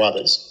hand over to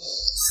others.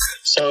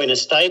 So in a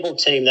stable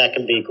team, that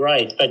can be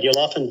great, but you'll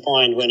often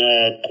find when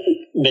a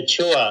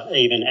mature,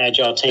 even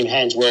Agile team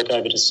hands work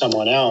over to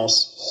someone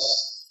else,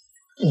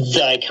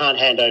 they can't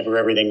hand over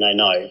everything they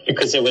know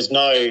because there was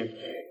no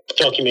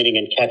documenting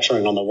and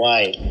capturing on the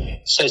way.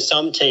 So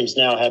some teams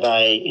now have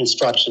a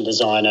instruction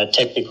designer,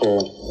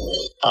 technical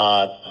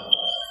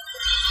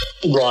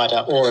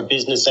writer, or a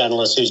business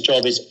analyst whose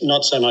job is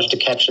not so much to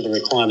capture the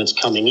requirements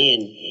coming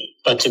in,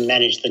 but to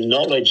manage the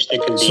knowledge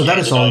that can be. So that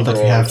is all that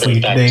we have for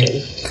you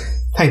today.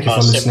 Thank you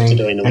for listening,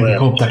 and we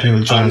hope that you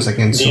will join us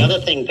again soon. The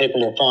other thing people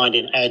will find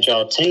in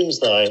agile teams,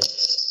 though,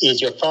 is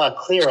you're far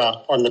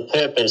clearer on the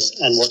purpose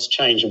and what's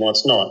changed and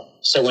what's not.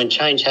 So when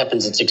change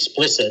happens, it's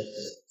explicit,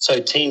 so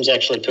teams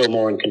actually feel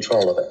more in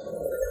control of it.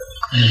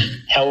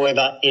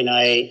 However, in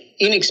a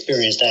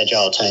inexperienced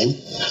agile team,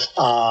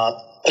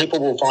 people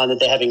will find that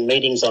they're having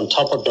meetings on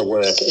top of the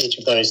work, each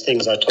of those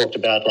things I talked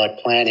about, like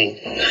planning,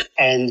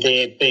 and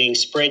they're being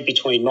spread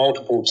between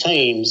multiple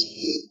teams,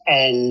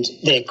 and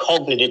their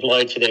cognitive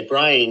load for their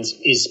brains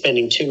is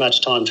spending too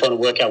much time trying to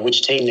work out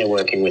which team they're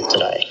working with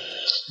today.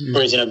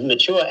 Whereas in a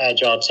mature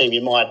agile team,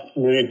 you might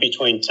move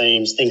between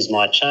teams, things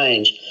might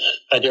change,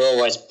 but you're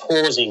always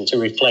pausing to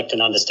reflect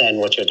and understand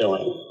what you're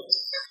doing.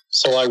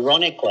 So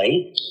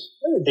ironically,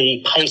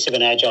 the pace of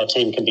an agile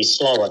team can be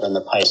slower than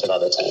the pace of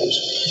other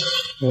teams.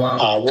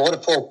 Wow.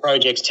 Waterfall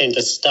projects tend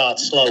to start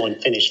slow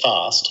and finish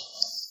fast.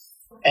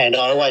 And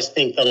I always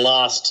think the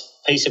last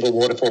piece of a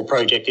waterfall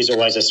project is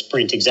always a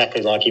sprint,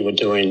 exactly like you would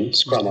do in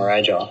Scrum or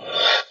Agile.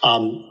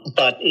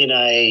 But in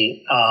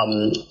a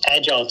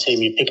agile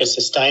team, you pick a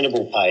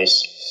sustainable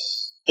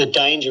pace. The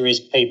danger is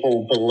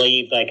people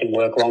believe they can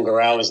work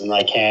longer hours than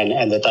they can,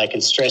 and that they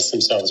can stress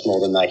themselves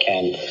more than they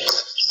can.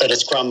 But a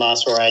Scrum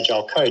Master or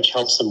Agile Coach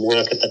helps them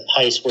work at the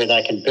pace where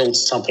they can build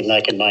something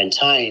they can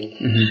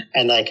maintain,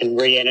 and they can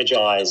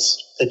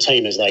re-energise the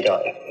team as they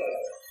go.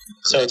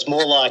 So it's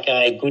more like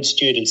a good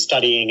student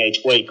studying each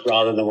week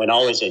rather than when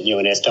I was at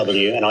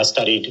UNSW and I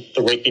studied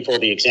the week before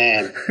the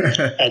exam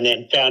and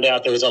then found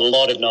out there was a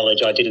lot of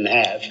knowledge I didn't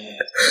have.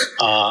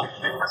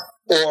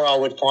 Or I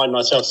would find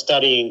myself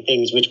studying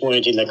things which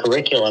weren't in the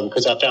curriculum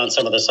because I found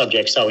some of the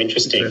subjects so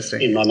interesting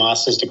in my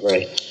master's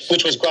degree,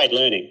 which was great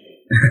learning.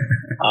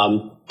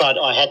 But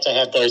I had to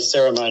have those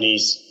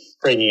ceremonies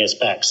bringing us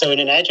back. So in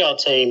an agile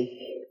team,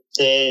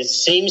 there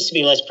seems to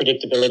be less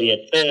predictability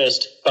at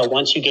first, but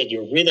once you get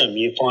your rhythm,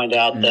 you find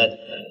out that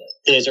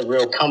there's a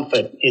real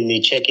comfort in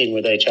the check-in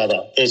with each other.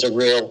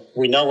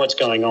 We know what's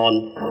going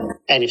on,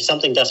 and if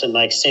something doesn't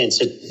make sense,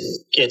 it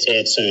gets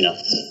aired sooner.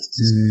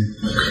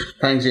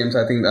 Thanks, James.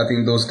 I think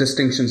those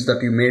distinctions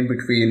that you made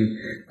between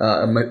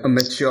a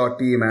mature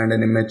team and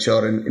an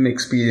immature and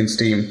inexperienced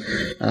team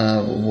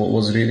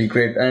was really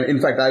great. And in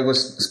fact, I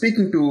was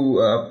speaking to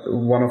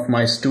one of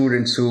my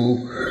students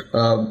who,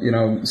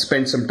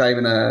 spent some time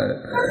in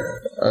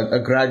a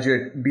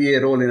graduate BA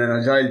role in an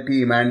agile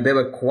team, and they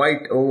were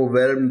quite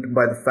overwhelmed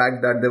by the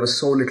fact that there was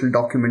so little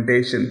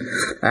documentation,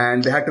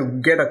 and they had to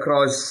get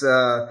across.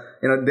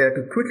 They had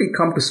to quickly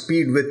come to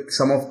speed with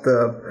some of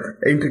the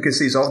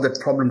intricacies of that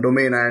problem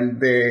domain,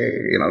 and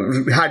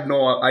they, had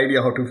no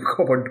idea how to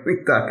go about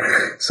doing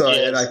that. So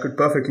I could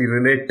perfectly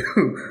relate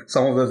to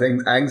some of those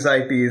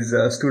anxieties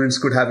students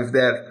could have if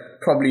they're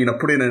probably,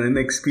 put in an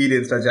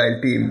inexperienced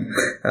agile team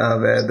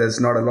where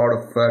there's not a lot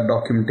of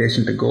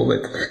documentation to go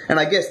with. And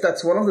I guess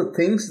that's one of the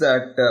things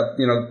that,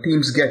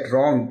 teams get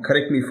wrong.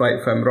 Correct me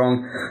if I'm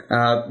wrong.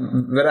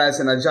 Whereas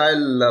an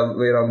agile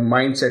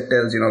mindset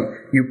tells,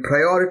 you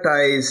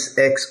prioritize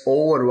X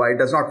over Y,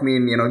 does not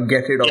mean,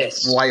 get rid of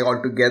Y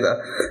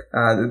altogether.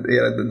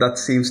 That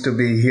seems to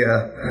be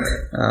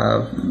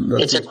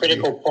it's a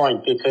critical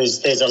point,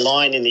 because there's a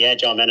line in the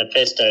Agile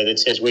Manifesto that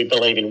says we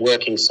believe in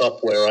working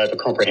software over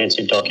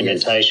comprehensive documentation.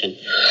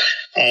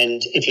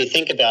 And if you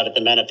think about it,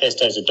 the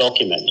manifesto is a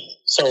document,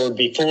 so it would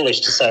be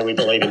foolish to say we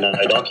believe in no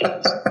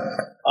documents.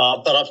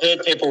 But I've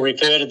heard people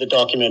refer to the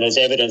document as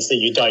evidence that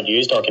you don't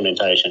use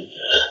documentation.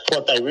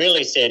 What they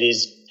really said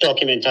is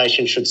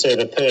documentation should serve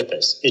a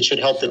purpose. It should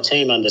help the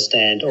team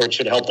understand, or it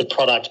should help the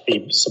product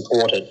be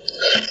supported.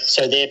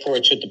 So therefore,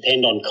 it should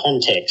depend on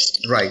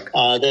context. Right.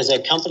 There's a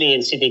company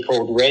in Sydney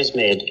called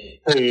ResMed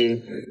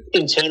who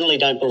internally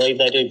don't believe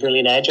they do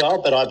brilliant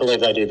Agile, but I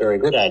believe they do very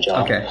good Agile.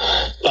 Okay.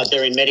 But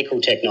they're in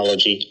medical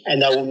technology,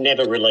 and they will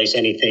never release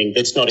anything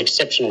that's not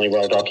exceptionally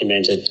well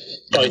documented,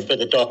 both for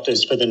the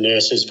doctors, for the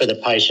nurses, for the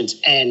patients,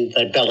 and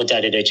they've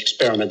validated each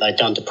experiment they've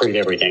done to prove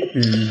everything.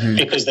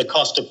 Because the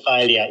cost of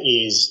failure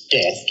is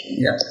death.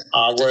 Yeah.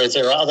 Whereas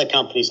there are other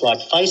companies like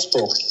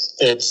Facebook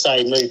that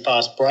say move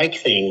fast, break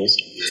things,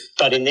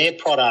 but in their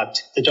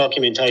product, the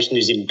documentation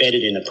is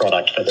embedded in the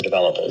product for the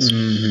developers.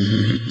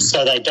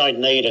 So they don't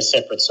need a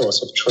separate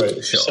source of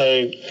truth. Sure.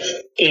 So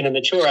in a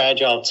mature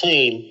agile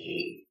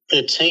team,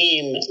 the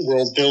team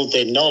will build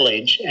their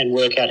knowledge and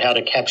work out how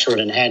to capture it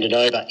and hand it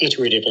over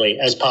iteratively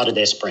as part of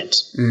their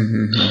sprints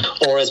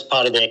or as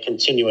part of their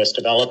continuous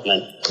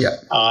development. Yeah.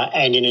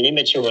 And in an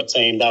immature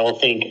team, they will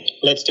think,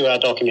 let's do our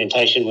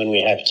documentation when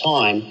we have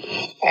time,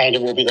 and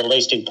it will be the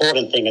least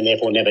important thing and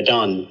therefore never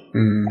done.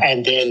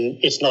 And then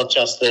it's not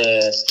just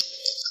the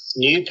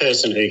new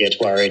person who gets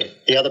worried.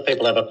 The other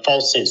people have a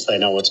false sense they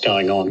know what's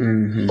going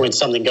on. When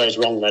something goes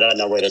wrong, they don't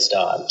know where to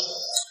start.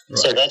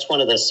 So that's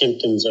one of the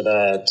symptoms of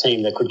a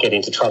team that could get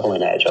into trouble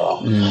in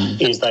Agile,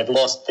 is they've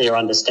lost their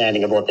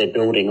understanding of what they're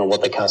building or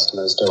what the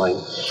customer's doing.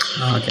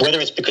 Okay. Whether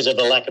it's because of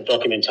a lack of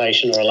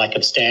documentation or a lack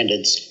of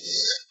standards,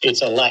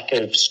 it's a lack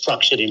of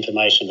structured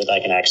information that they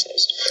can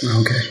access.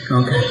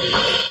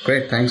 Okay.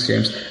 Great. Thanks,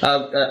 James.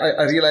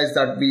 I realized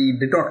that we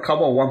did not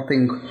cover one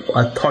thing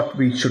I thought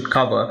we should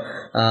cover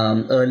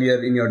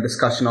earlier in your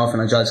discussion of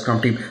an Agile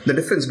Scrum team, the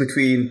difference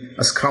between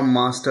a Scrum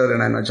Master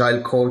and an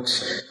Agile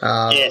Coach.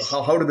 Yes.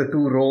 How do the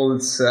two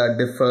roles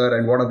differ,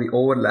 and what are the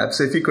overlaps?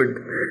 So if you could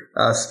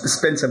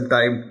spend some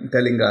time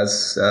telling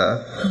us.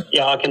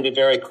 Yeah, I can be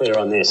very clear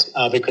on this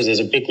because there's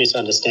a big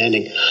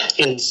misunderstanding.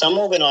 In some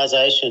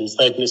organizations,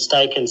 they've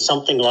mistaken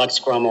something like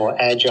Scrum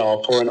or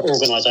Agile for an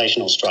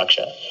organizational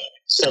structure.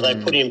 So they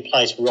put in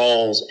place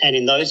roles, and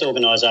in those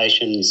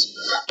organisations,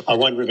 I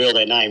won't reveal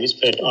their names,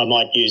 but I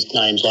might use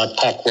names like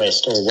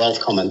PacWest or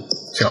WealthCommon.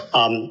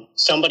 Sure.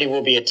 Somebody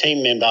will be a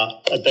team member,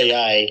 a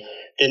BA,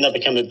 then they'll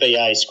become a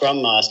BA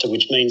Scrum Master,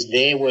 which means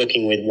they're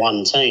working with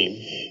one team.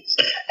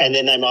 And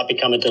then they might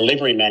become a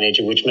delivery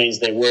manager, which means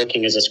they're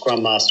working as a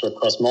Scrum Master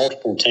across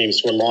multiple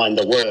teams to align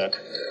the work,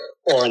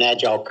 or an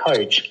Agile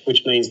Coach,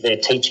 which means they're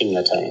teaching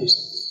the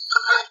teams.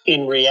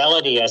 In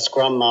reality, a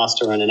Scrum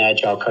Master and an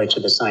Agile Coach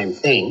are the same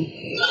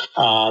thing.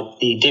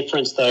 The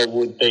difference, though,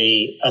 would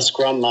be a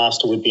Scrum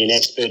Master would be an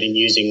expert in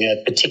using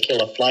a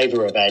particular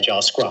flavour of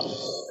Agile Scrum.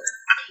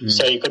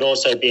 So you could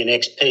also be an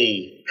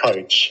XP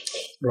coach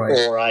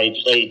or a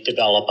lead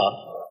developer,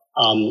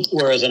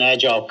 whereas an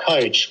Agile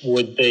Coach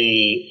would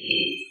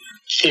be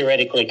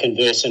theoretically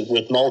conversant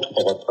with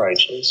multiple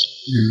approaches.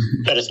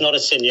 But it's not a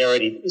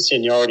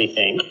seniority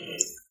thing.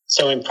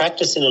 So in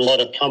practice, in a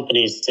lot of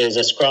companies, there's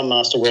a Scrum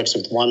Master works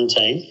with one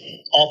team.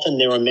 Often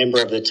they're a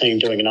member of the team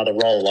doing another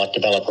role like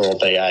developer or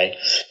BA.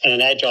 And an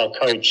Agile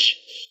Coach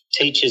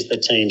teaches the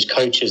teams,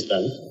 coaches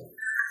them,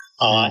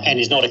 and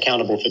is not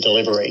accountable for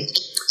delivery.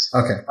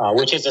 Okay.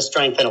 Which is a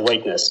strength and a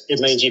weakness. It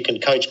means you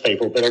can coach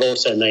people, but it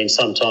also means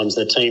sometimes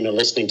the team are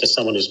listening to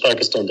someone who's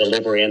focused on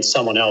delivery and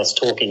someone else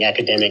talking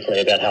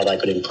academically about how they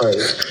could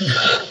improve.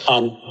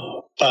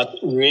 But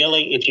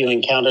really, if you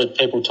encountered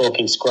people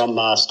talking Scrum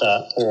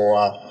Master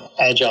or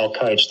Agile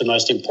Coach, the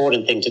most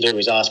important thing to do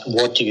is ask,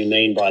 what do you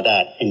mean by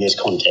that in this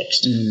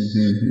context?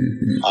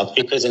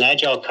 Because an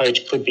Agile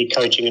Coach could be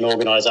coaching an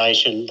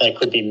organisation, they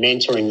could be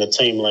mentoring the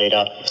team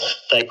leader,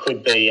 they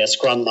could be a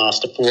Scrum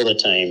Master for the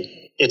team.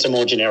 It's a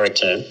more generic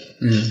term.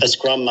 A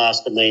Scrum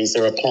Master means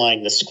they're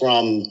applying the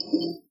Scrum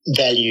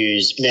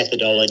values,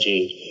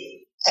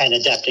 methodology, and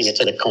adapting it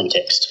to the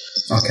context.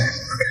 Okay.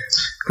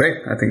 Great.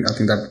 I think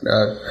that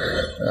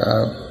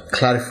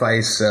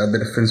clarifies the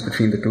difference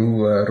between the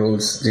two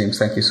roles, James.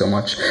 Thank you so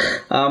much.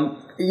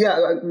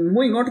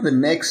 Moving on to the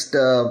next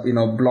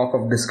block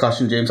of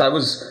discussion, James. I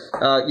was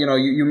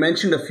you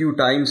mentioned a few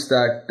times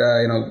that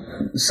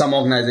some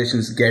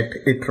organizations get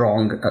it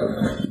wrong,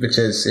 which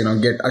is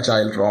get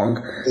Agile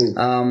wrong.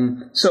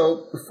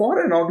 So for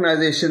an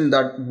organization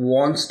that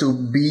wants to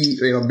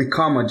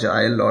become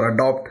Agile or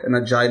adopt an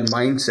Agile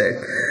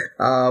mindset,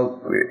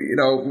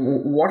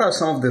 what are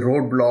some of the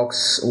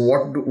roadblocks?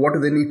 What do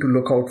they need to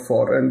look out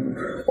for, and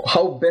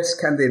how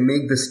best can they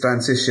make this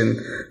transition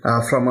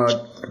from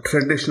a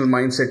traditional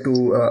mindset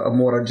to a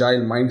more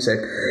agile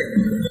mindset?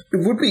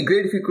 It would be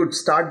great if you could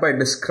start by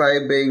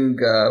describing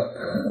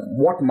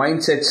what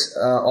mindsets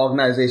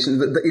organizations,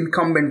 the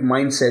incumbent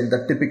mindset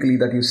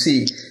that you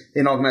see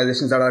in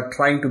organizations that are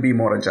trying to be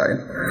more agile.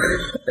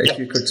 If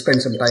you could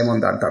spend some time on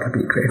that would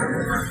be great.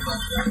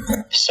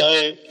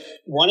 So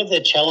one of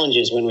the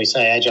challenges when we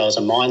say Agile as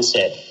a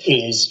mindset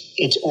is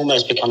it's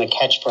almost become a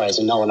catchphrase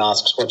and no one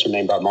asks what you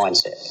mean by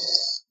mindset.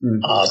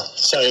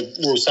 So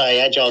we'll say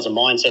Agile is a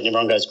mindset and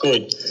everyone goes,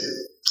 good.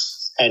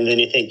 And then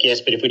you think,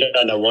 yes, but if we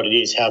don't know what it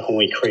is, how can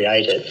we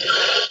create it?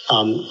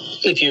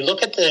 If you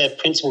look at the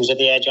principles of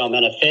the Agile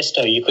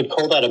Manifesto, you could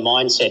call that a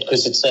mindset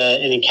because it's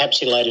an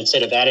encapsulated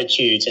set of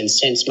attitudes and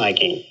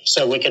sense-making.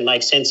 So we can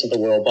make sense of the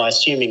world by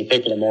assuming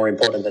people are more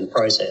important than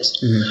process.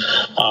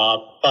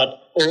 But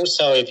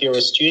also, if you're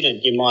a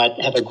student, you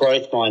might have a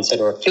growth mindset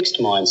or a fixed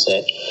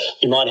mindset.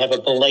 You might have a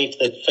belief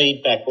that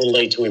feedback will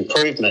lead to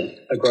improvement,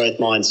 a growth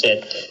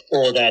mindset,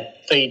 or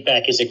that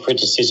feedback is a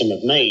criticism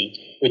of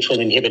me, which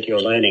will inhibit your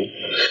learning.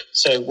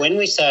 So when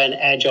we say an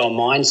Agile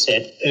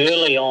mindset,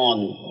 early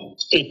on,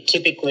 it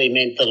typically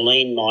meant the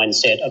lean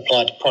mindset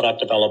applied to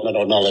product development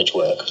or knowledge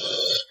work.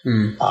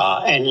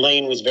 And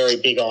lean was very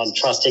big on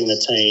trusting the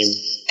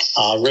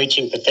team,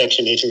 reaching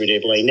perfection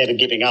iteratively, never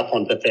giving up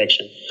on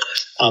perfection.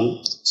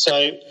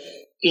 So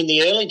in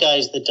the early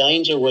days, the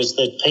danger was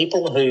that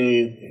people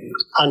who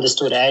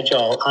understood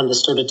Agile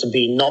understood it to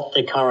be not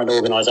the current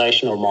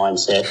organisational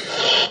mindset,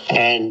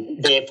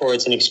 and therefore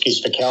it's an excuse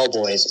for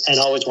cowboys. And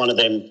I was one of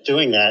them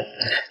doing that,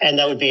 and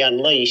they would be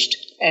unleashed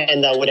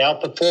and they would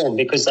outperform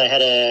because they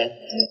had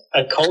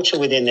a culture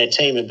within their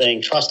team of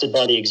being trusted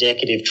by the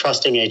executive,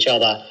 trusting each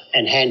other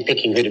and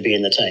handpicking who to be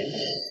in the team.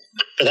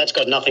 But that's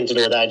got nothing to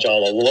do with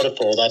Agile or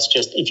Waterfall. That's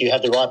just if you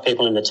have the right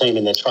people in the team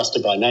and they're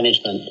trusted by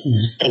management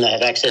and they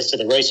have access to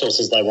the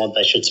resources they want,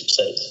 they should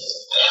succeed.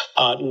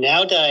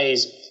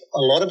 Nowadays, a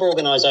lot of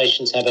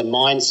organisations have a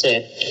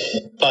mindset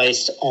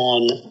based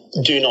on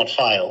do not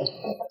fail.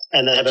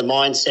 And they have a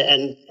mindset,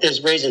 and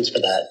there's reasons for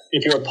that.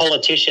 If you're a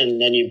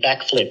politician and you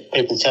backflip,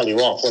 people tell you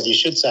off. What you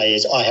should say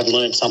is, I have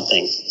learned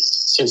something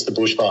since the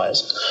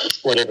bushfires,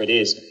 whatever it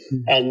is.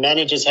 And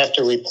managers have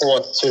to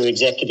report to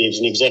executives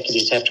and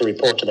executives have to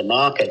report to the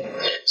market.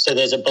 So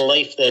there's a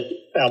belief that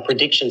our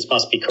predictions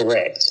must be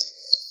correct.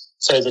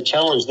 So the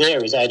challenge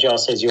there is Agile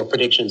says your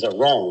predictions are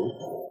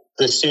wrong.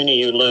 The sooner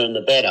you learn,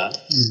 the better,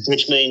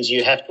 which means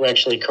you have to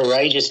actually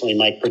courageously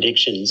make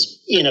predictions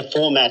in a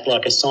format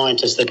like a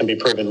scientist that can be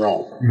proven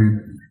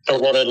wrong.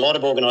 But what a lot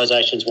of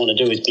organisations want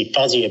to do is be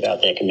fuzzy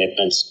about their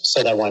commitments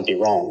so they won't be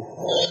wrong,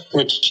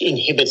 which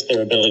inhibits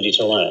their ability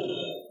to learn.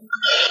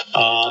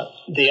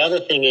 The other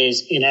thing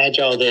is in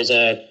Agile, there's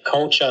a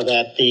culture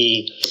that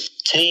the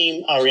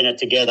team are in it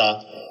together.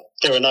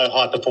 There are no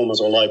high performers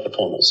or low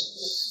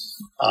performers.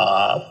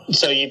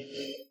 So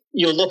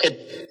you look at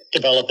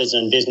developers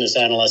and business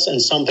analysts,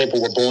 and some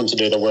people were born to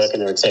do the work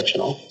and they're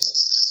exceptional.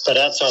 But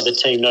outside the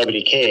team,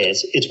 nobody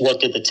cares. It's what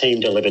did the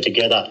team deliver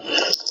together.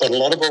 But a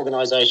lot of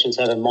organisations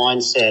have a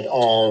mindset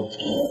of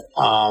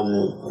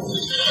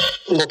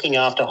looking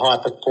after high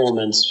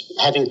performance,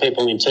 having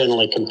people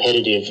internally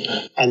competitive,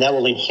 and that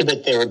will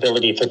inhibit their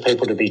ability for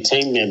people to be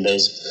team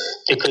members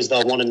because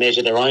they'll want to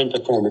measure their own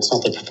performance,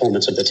 not the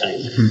performance of the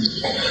team.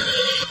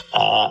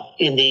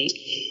 In the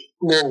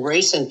more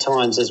recent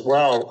times as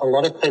well, a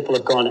lot of people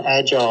have gone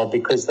Agile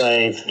because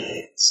they've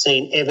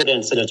seen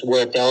evidence that it's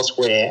worked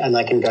elsewhere and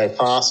they can go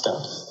faster.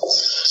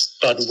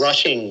 But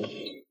rushing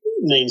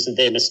means that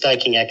they're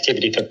mistaking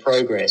activity for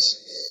progress.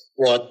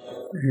 What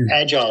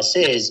Agile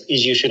says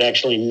is you should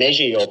actually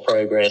measure your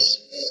progress,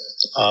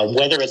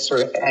 whether it's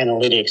through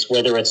analytics,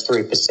 whether it's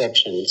through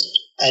perceptions,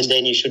 and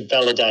then you should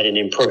validate and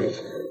improve,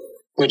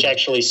 which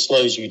actually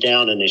slows you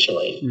down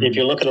initially. If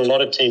you look at a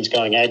lot of teams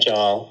going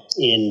Agile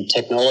in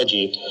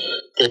technology,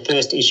 their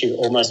first issue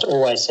almost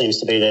always seems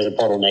to be there's a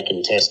bottleneck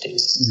in testing.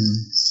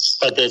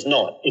 But there's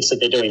not. It's that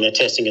they're doing their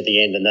testing at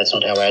the end, and that's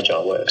not how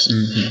Agile works.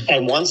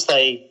 And once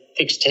they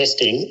fix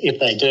testing, if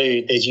they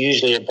do, there's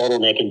usually a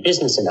bottleneck in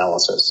business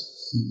analysis.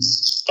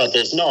 But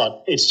there's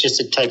not. It's just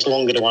it takes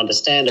longer to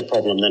understand a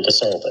problem than to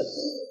solve it.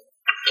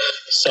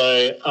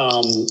 So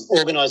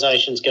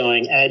organisations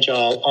going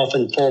Agile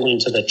often fall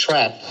into the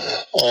trap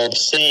of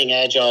seeing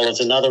Agile as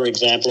another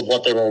example of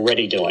what they're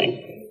already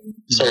doing.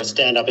 So a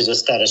stand-up is a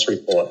status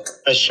report.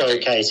 A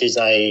showcase is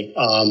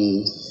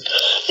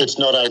it's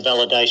not a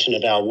validation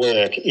of our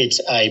work. It's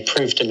a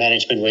proof to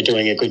management we're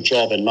doing a good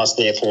job and must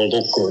therefore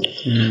look good.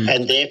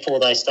 And therefore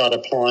they start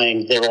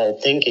applying their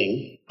old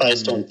thinking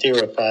based on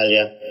fear of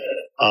failure,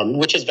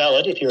 which is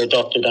valid. If you're a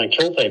doctor, don't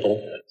kill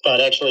people.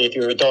 But actually, if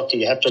you're a doctor,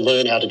 you have to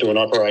learn how to do an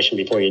operation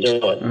before you do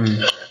it.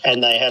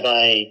 And they have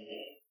a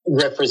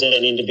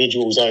represent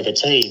individuals over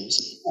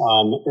teams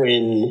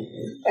when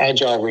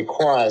Agile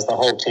requires the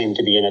whole team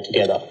to be in it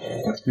together.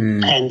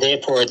 And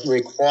therefore it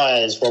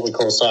requires what we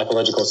call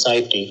psychological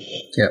safety,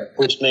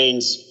 which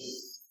means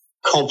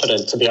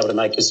confident to be able to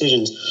make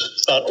decisions.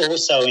 But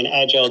also in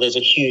Agile, there's a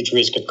huge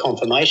risk of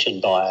confirmation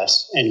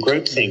bias and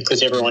groupthink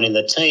because everyone in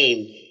the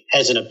team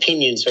has an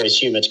opinion, so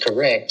assume it's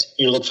correct.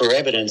 You look for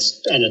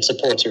evidence and it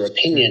supports your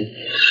opinion.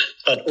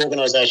 But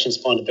organisations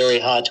find it very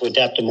hard to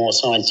adapt a more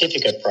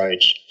scientific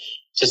approach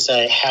to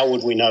say, how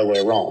would we know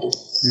we're wrong?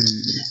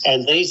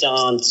 And these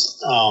aren't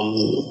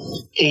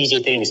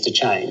easy things to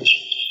change.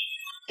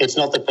 It's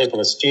not that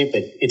people are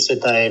stupid. It's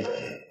that they've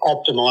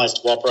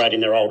optimised to operate in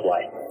their old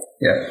way.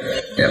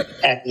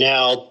 And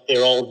now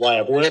their old way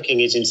of working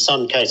is in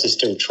some cases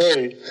still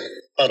true,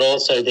 but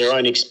also their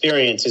own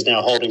experience is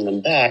now holding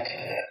them back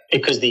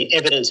because the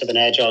evidence of an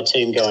Agile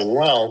team going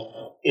well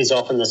is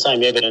often the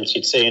same evidence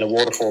you'd see in a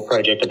waterfall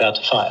project about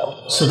to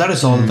fail. So that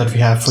is all that we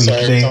have for you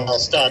today. I'll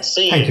start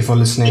seeing Thank you for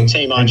listening, the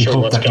team and we unsure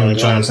hope what's that you will going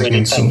join on, us when again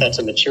in fact soon. that's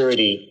a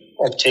maturity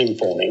of team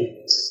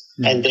forming,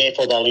 and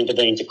therefore they'll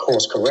intervene to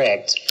course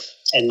correct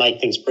and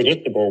make things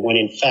predictable when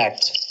in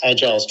fact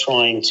Agile's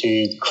trying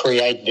to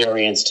create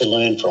variance to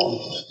learn from.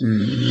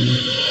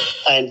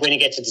 And when you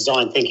get to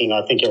design thinking,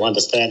 I think you'll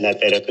understand that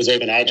better because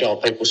even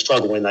Agile people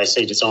struggle when they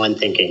see design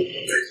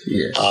thinking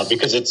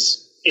because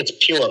it's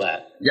pure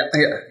that. Yeah,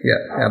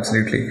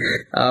 absolutely.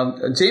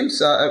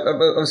 James, I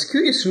was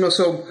curious to know,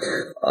 so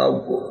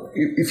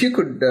if you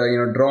could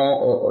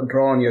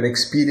draw on your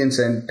experience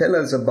and tell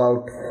us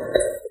about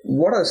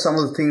what are some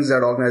of the things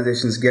that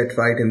organizations get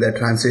right in their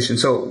transition.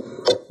 So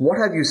what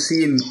have you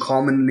seen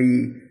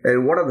commonly,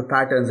 what are the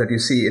patterns that you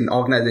see in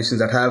organizations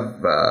that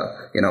have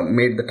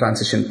made the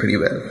transition pretty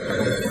well?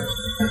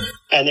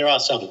 And there are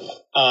some.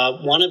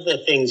 One of the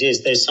things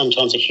is there's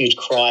sometimes a huge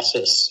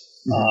crisis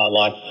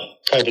like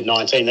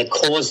COVID-19 that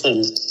caused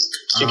them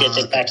to get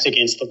their backs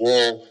against the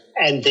wall,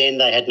 and then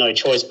they had no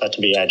choice but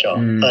to be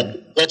Agile.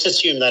 But let's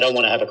assume they don't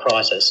want to have a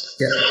crisis.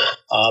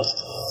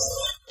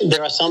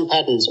 There are some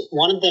patterns.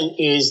 One of them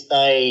is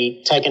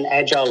they take an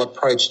agile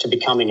approach to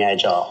becoming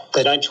agile.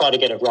 They don't try to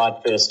get it right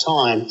first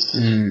time.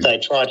 They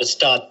try to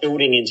start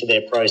building into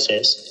their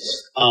process.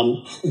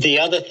 The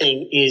other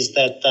thing is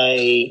that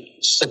they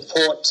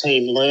support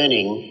team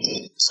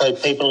learning, so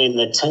people in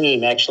the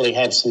team actually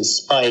have some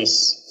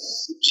space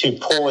to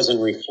pause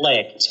and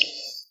reflect,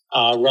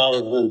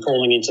 rather than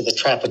falling into the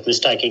trap of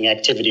mistaking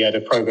activity over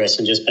progress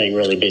and just being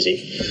really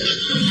busy.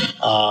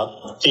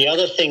 The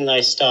other thing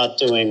they start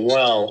doing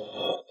well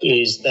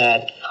is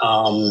that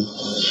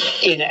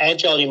in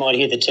Agile you might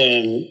hear the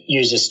term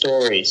user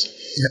stories.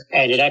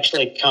 And it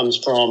actually comes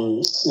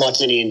from, like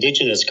many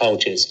Indigenous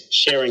cultures,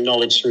 sharing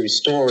knowledge through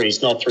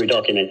stories, not through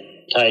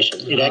documentation.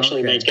 It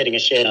actually means getting a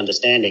shared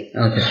understanding.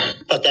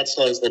 But that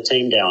slows the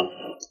team down.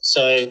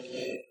 So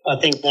I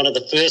think one of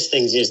the first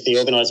things is the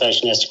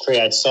organisation has to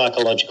create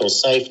psychological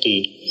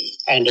safety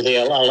and to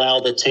allow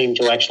the team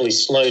to actually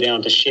slow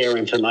down to share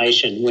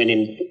information when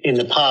in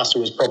the past it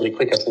was probably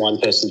quicker for one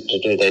person to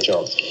do their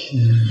job.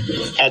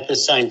 At the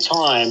same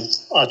time,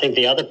 I think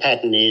the other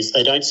pattern is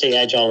they don't see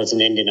Agile as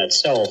an end in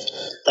itself.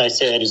 They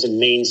see it as a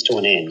means to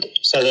an end.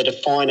 So they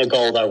define a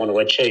goal they want to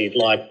achieve,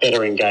 like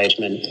better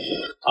engagement,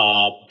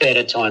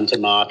 better time to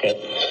market,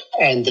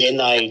 and then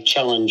they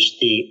challenge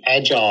the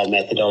Agile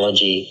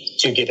methodology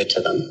to give it to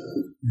them.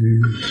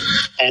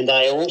 And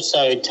they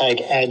also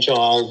take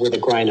Agile with a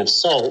grain of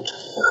salt.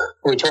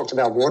 We talked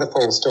about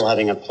waterfall still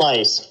having a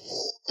place.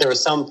 There are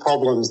some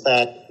problems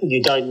that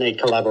you don't need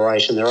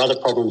collaboration. There are other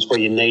problems where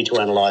you need to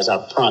analyse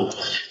up front.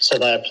 So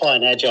they apply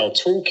an Agile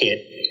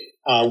toolkit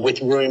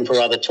with room for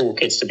other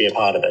toolkits to be a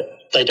part of it.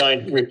 They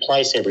don't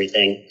replace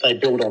everything. They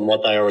build on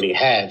what they already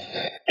have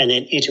and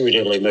then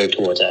iteratively move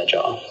towards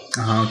Agile.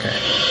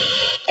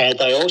 And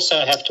they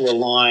also have to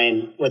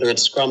align, whether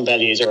it's Scrum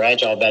values or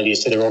Agile values,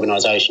 to their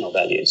organisational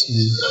values.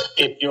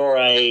 If you're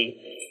a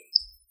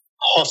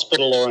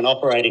hospital or an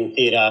operating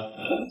theatre,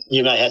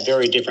 you may have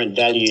very different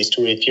values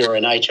to if you're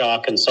an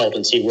HR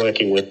consultancy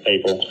working with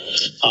people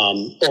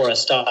or a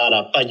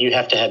startup, but you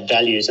have to have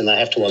values and they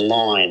have to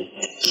align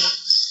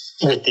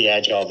with the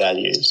Agile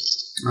values.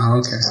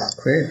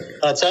 Great.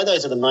 I'd say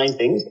those are the main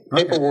things.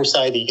 People will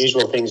say the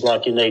usual things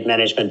like you need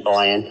management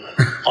buy-in.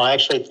 I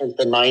actually think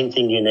the main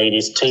thing you need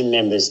is team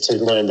members to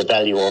learn the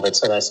value of it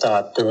so they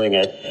start doing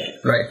it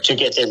to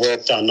get their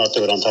work done, not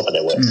do it on top of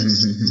their work.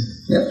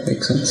 Yeah,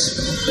 makes sense.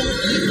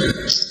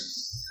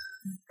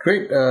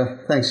 Great.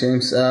 Thanks,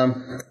 James. Now,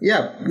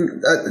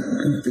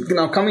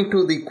 coming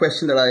to the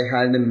question that I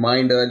had in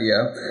mind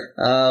earlier.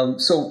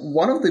 So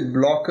one of the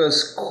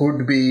blockers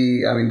could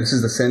be, this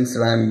is the sense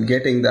that I'm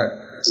getting that,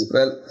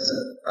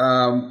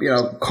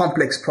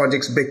 complex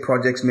projects, big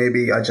projects,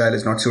 maybe Agile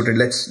is not suited.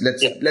 Let's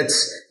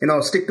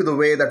stick to the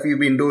way that we've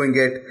been doing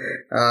it.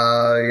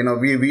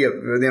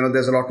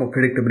 There's a lot more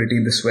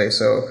predictability this way.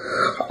 So,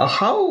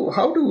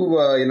 how do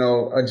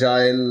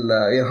Agile?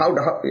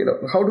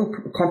 How do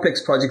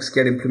complex projects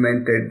get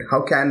implemented?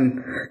 How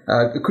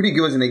could you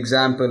give us an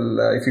example,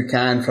 if you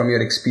can, from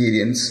your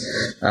experience,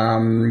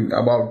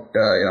 about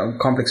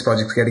complex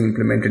projects getting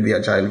implemented the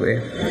Agile way?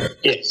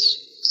 Yes.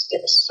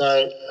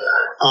 So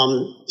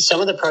some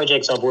of the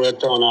projects I've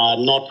worked on are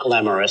not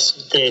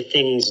glamorous. They're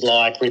things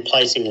like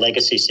replacing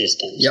legacy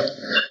systems.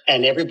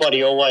 And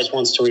everybody always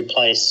wants to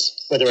replace,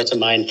 whether it's a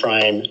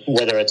mainframe,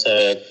 whether it's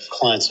a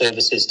client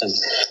server system,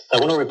 they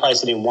want to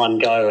replace it in one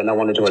go and they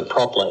want to do it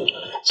properly.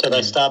 So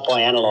they start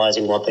by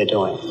analysing what they're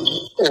doing.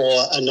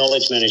 Or a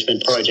knowledge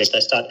management project,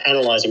 they start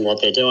analysing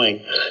what they're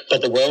doing,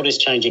 but the world is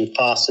changing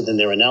faster than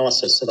their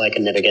analysis, so they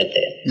can never get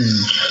there.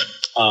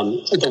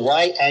 The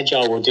way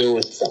Agile will deal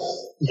with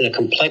the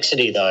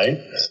complexity, though,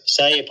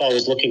 say if I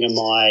was looking at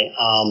my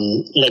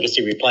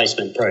legacy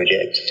replacement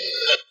project,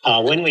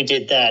 when we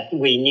did that,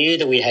 we knew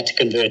that we had to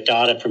convert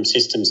data from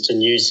systems to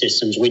new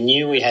systems. We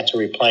knew we had to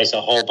replace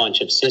a whole bunch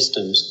of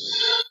systems.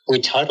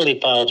 We totally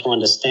failed to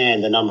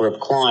understand the number of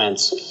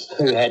clients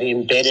who had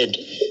embedded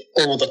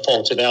all the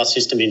faults of our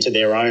system into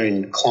their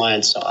own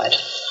client side.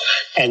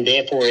 And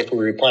therefore, if we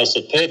replaced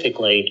it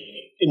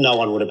perfectly, no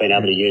one would have been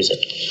able to use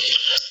it.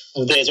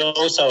 There's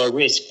also a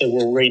risk that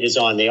we'll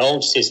redesign the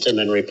old system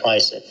and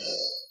replace it.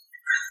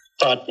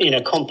 But in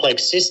a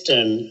complex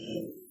system,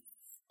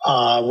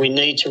 we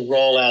need to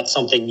roll out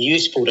something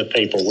useful to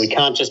people. We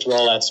can't just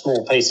roll out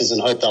small pieces and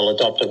hope they'll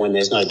adopt it when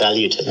there's no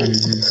value to them.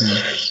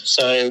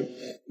 So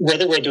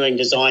whether we're doing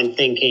design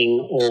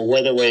thinking or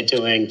whether we're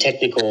doing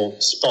technical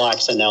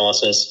spikes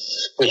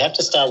analysis, we have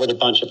to start with a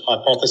bunch of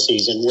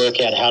hypotheses and work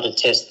out how to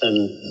test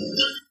them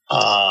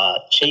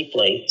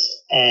cheaply.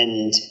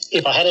 And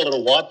if I had a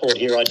little whiteboard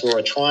here, I'd draw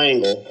a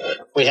triangle.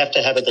 We have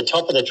to have at the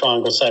top of the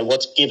triangle say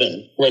what's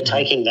given. We're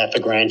taking that for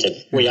granted.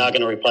 We are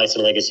going to replace a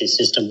legacy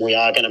system. We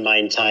are going to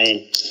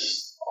maintain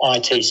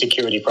IT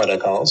security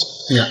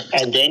protocols.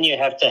 And then you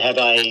have to have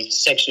a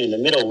section in the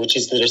middle, which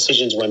is the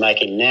decisions we're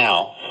making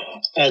now.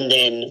 And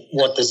then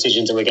what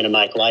decisions are we going to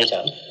make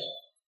later?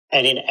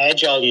 And in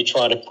Agile, you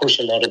try to push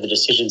a lot of the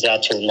decisions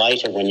out till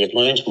later when you've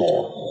learned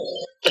more.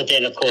 But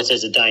then, of course,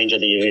 there's a danger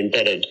that you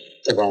embedded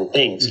the wrong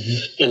things.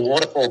 In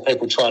waterfall,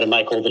 people try to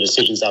make all the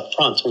decisions up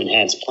front to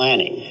enhance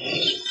planning.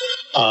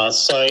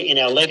 So in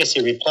our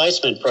legacy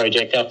replacement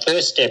project, our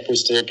first step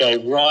was to go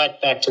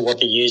right back to what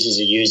the users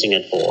are using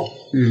it for,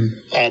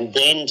 and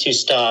then to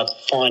start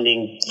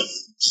finding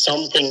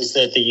some things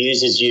that the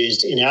users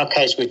used. In our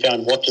case, we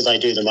found what do they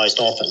do the most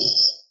often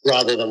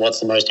rather than what's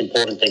the most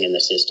important thing in the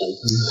system.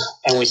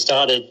 And we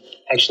started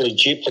actually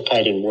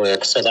duplicating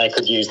work so they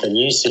could use the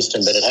new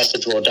system, but it had to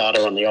draw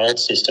data on the old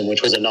system,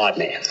 which was a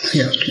nightmare.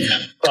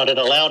 But it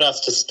allowed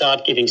us to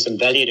start giving some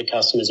value to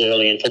customers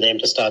early and for them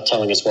to start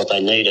telling us what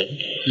they needed.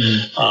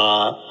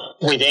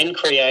 We then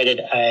created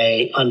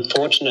a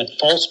unfortunate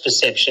false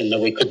perception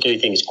that we could do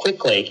things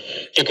quickly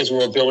because we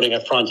were building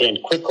a front end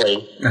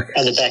quickly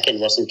and the back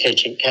end wasn't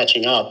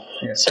catching up.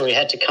 So we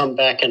had to come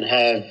back and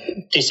have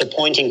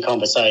disappointing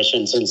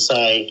conversations and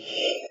say,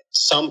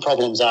 some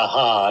problems are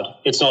hard.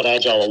 It's not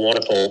agile or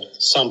waterfall.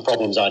 Some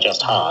problems are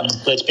just hard.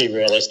 Let's be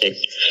realistic.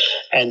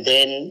 And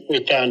then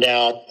we found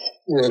out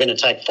we were going to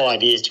take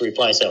 5 years to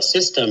replace our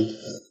system.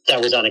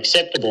 That was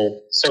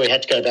unacceptable. So we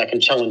had to go back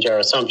and challenge our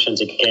assumptions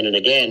again and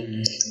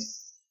again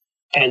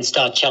and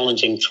start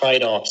challenging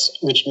trade-offs,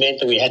 which meant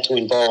that we had to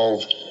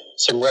involve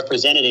some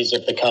representatives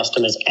of the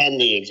customers and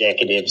the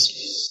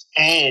executives.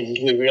 And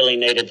we really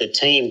needed the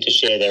team to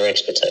share their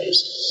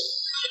expertise.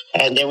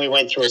 And then we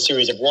went through a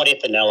series of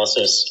what-if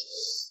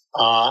analysis.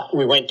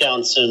 We went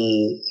down some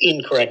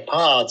incorrect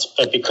paths,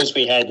 but because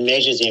we had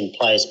measures in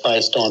place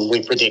based on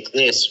we predict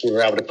this, we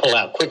were able to pull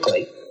out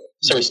quickly.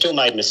 So we still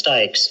made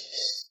mistakes.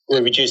 We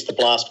reduced the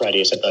blast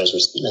radius of those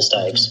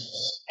mistakes.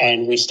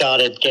 And we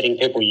started getting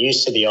people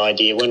used to the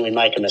idea when we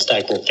make a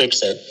mistake, we'll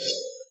fix it.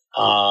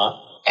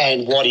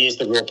 And what is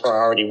the real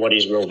priority? What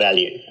is real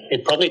value?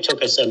 It probably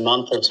took us a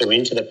month or two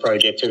into the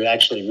project to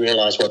actually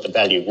realise what the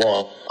value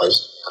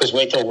was, because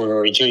we thought we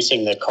were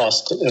reducing the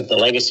cost of the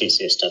legacy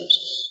systems.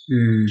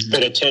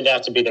 But it turned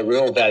out to be the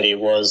real value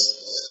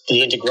was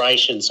the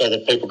integration so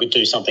that people could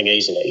do something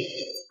easily.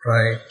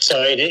 Right.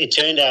 So it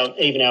turned out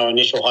even our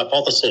initial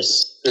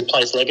hypothesis,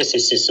 replace legacy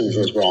systems,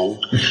 was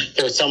wrong.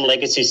 There were some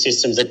legacy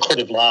systems that could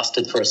have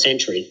lasted for a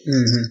century.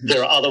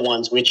 There are other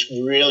ones which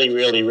really,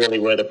 really, really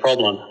were the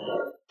problem.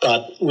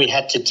 But we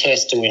had to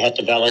test and we had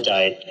to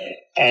validate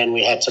and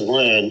we had to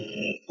learn.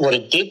 What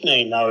it did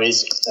mean, though,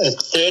 is a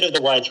third of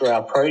the way through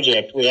our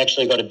project, we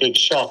actually got a big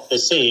shock. The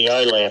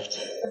CEO left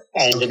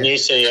and the new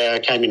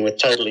CEO came in with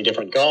totally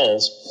different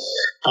goals.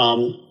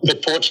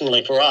 But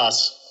fortunately for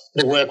us,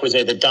 the work was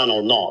either done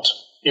or not.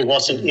 It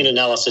wasn't in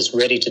analysis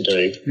ready to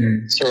do.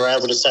 So we were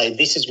able to say,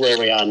 this is where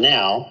we are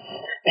now.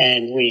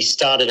 And we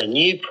started a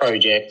new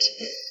project,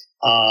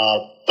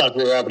 but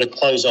we were able to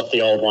close off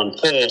the old one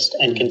first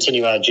and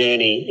continue our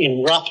journey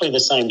in roughly the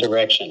same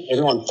direction.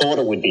 Everyone thought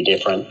it would be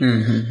different,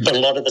 but a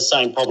lot of the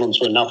same problems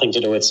were nothing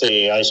to do with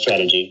CEO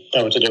strategy.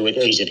 They were to do with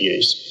ease of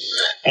use,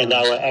 and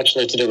they were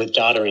actually to do with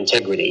data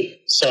integrity.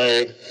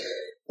 So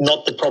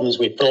not the problems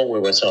we thought we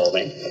were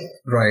solving.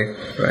 Right.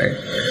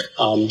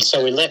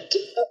 So we left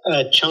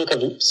a chunk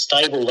of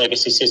stable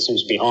legacy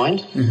systems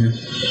behind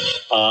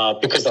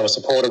because they were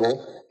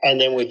supportable. And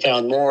then we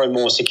found more and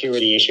more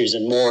security issues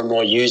and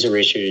more user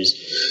issues.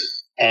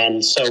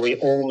 And so we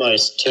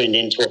almost turned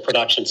into a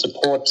production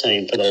support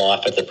team for the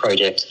life of the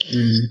project,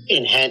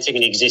 enhancing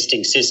an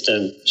existing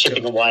system,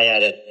 chipping away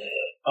at it.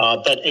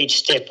 But each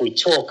step we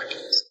took,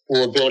 we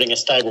were building a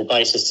stable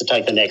basis to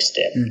take the next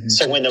step.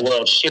 So when the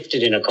world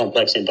shifted in a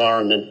complex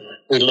environment,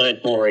 we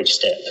learned more each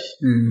step,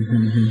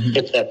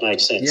 if that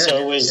makes sense. So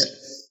it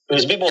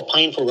was a bit more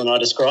painful than I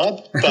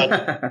described,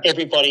 but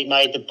everybody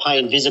made the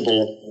pain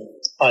visible,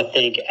 I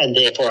think, and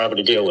therefore able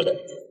to deal with it.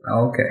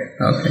 Okay,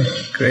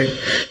 great.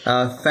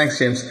 Thanks,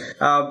 James.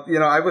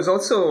 I was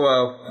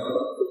also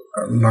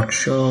not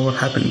sure what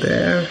happened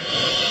there.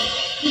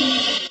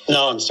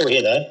 No, I'm still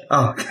here though.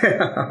 Oh,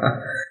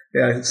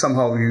 yeah,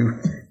 somehow you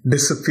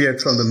disappeared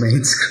from the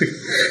main screen.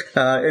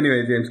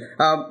 Anyway, James.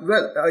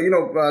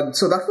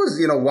 So that was,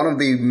 one of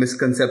the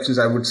misconceptions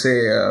I would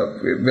say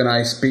when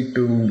I speak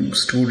to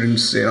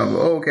students,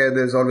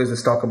 there's always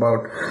this talk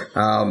about,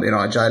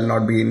 Agile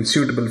not being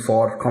suitable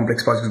for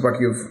complex projects, but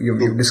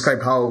you've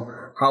described how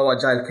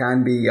Agile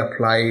can be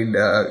applied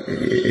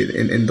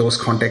in those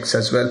contexts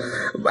as well.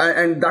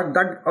 And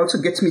that also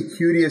gets me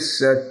curious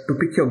to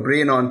pick your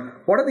brain on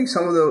what are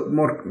some of the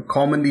more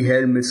commonly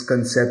held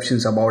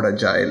misconceptions about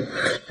Agile,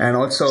 and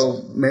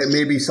also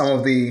maybe some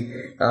of the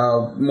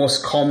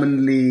most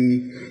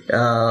commonly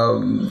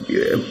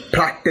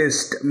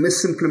practiced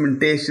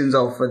misimplementations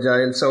of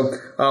Agile. So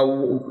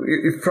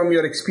if from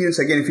your experience,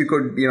 again, if you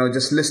could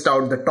just list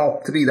out the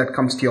top 3 that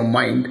comes to your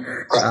mind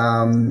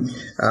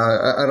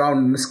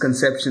around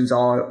misconceptions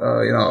or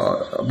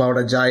about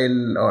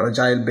Agile or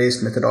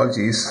Agile-based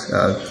methodologies,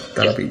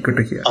 that would be good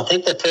to hear. I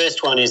think the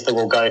first one is that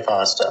we'll go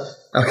faster.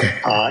 Okay.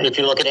 If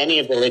you look at any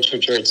of the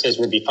literature, it says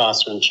we'll be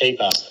faster and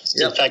cheaper.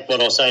 In fact,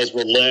 what I'll say is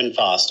we'll learn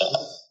faster.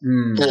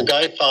 will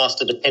go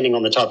faster depending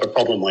on the type of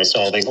problem we're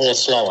solving, or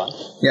slower.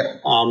 Yeah.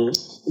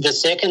 The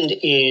second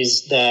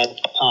is that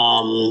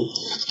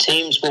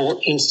teams will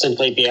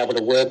instantly be able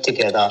to work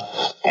together,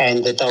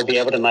 and that they'll be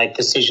able to make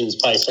decisions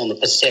based on the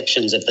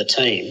perceptions of the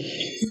team.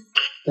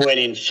 When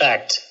in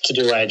fact, to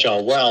do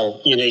Agile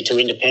well, you need to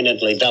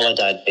independently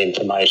validate the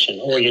information,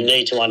 or you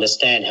need to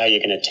understand how you're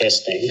going to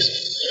test things.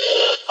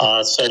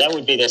 So that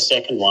would be the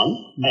second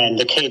one. And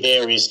the key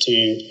there is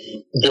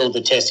to build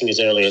the testing as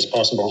early as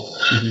possible.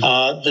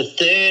 The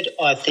third,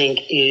 I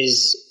think,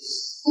 is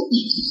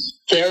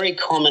very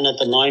common at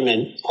the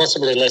moment,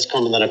 possibly less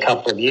common than a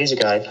couple of years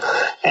ago,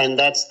 and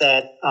that's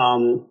that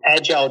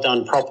Agile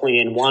done properly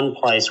in one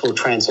place will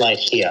translate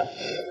here.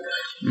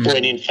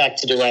 When in fact,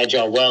 to do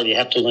Agile well, you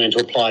have to learn to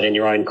apply it in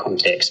your own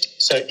context.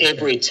 So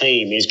every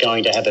team is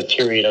going to have a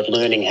period of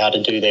learning how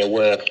to do their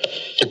work,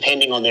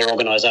 depending on their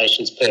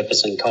organisation's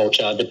purpose and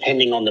culture,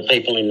 depending on the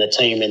people in the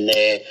team and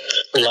their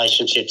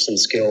relationships and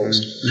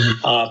skills.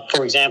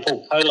 For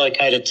example,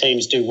 co-located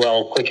teams do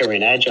well quicker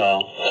in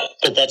Agile,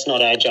 but that's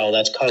not Agile,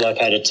 that's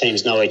co-located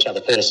teams know each other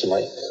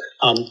personally.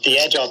 The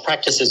Agile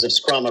practices of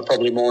Scrum are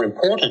probably more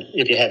important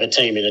if you have a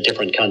team in a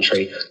different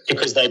country,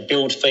 because they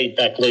build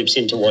feedback loops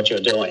into what you're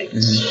doing.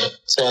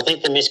 So I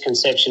think the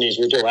misconception is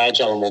we do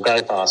Agile and we'll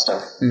go faster.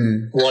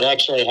 What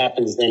actually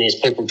happens then is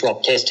people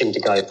drop testing to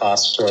go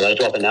faster, or they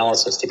drop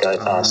analysis to go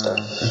faster.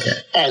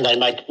 And they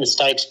make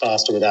mistakes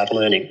faster without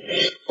learning.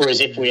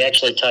 Whereas if we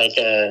actually take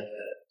a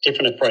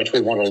different approach,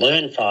 we want to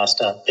learn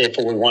faster,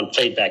 therefore we want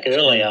feedback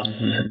earlier,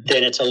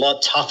 then it's a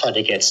lot tougher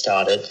to get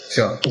started.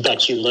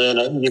 But you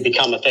learn, you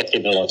become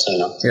effective a lot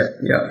sooner.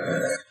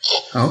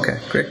 Okay,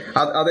 great.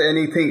 Are there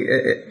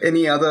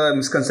any other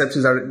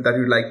misconceptions that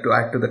you'd like to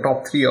add to the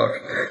top three, or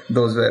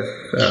those were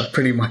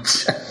pretty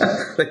much,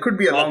 there could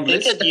be a long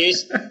list.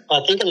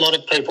 I think a lot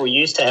of people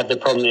used to have the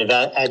problem of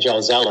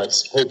Agile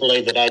zealots who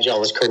believed that Agile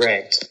was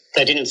correct.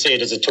 They didn't see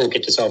it as a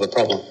toolkit to solve a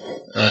problem.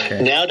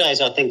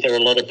 Nowadays, I think there are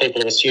a lot of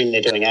people who assume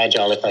they're doing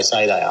Agile if they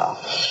say they are.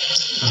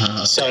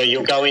 So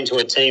you'll go into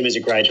a team as a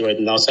graduate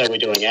and they'll say we're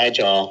doing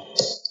Agile,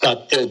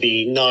 but there'll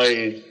be no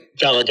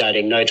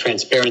validating, no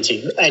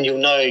transparency, and you'll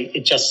know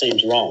it just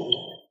seems wrong.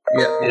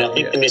 And I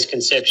think the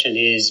misconception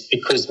is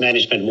because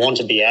management want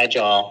to be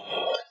Agile,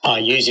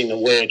 using the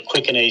word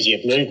quick and easy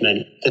of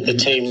movement, that the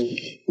team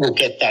will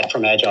get that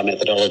from Agile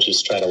methodologies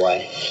straight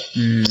away.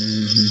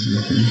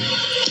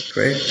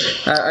 Great.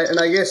 And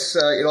I guess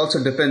it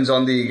also depends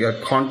on the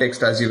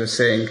context, as you were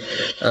saying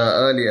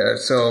earlier.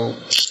 So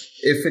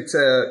if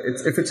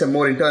it's a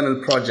more internal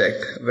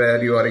project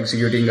where you are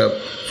executing a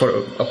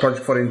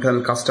project for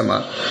internal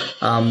customer,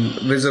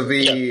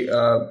 vis-a-vis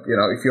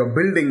if you're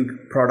building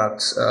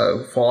products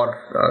for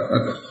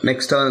an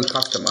external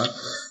customer,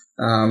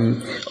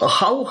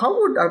 how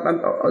would,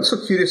 I'm also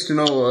curious to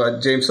know,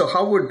 James, so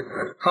how would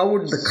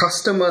the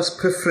customer's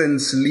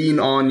preference lean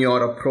on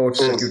your approach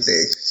that you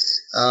take?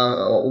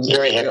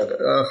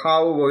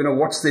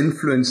 What's the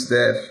influence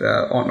there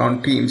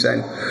on teams,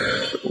 and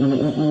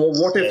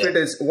what if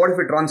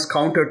it runs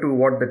counter to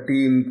what the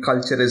team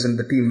culture is and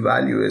the team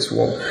value is?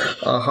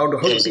 How do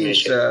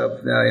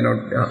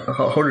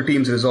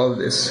teams resolve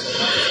this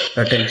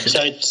tension?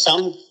 So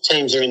some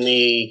teams are in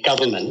the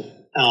government,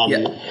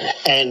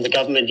 and the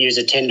government use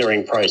a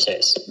tendering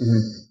process.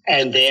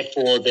 And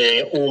therefore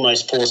they're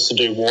almost forced to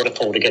do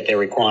waterfall to get their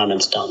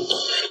requirements done.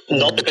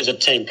 Not because of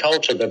team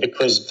culture, but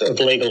because of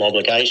legal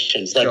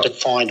obligations. They've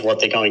defined what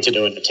they're going to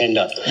do in the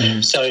tender.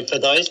 So for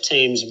those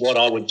teams, what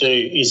I would do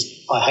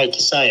is, I hate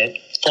to say it,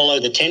 follow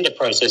the tender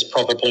process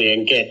properly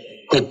and get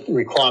good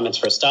requirements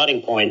for a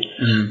starting point,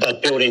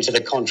 but build into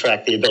the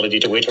contract the ability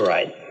to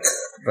iterate.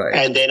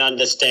 And then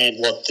understand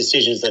what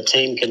decisions the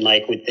team can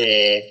make with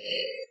their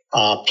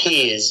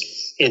peers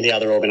in the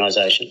other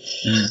organisation.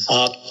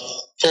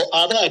 For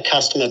other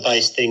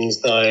customer-based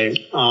things, though,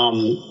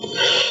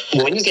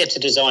 when you get to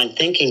design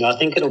thinking, I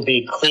think it'll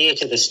be clear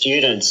to the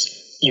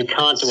students you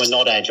can't do a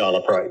not Agile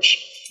approach,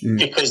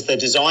 because the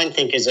design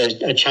thinkers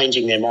are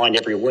changing their mind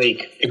every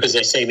week because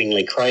they're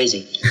seemingly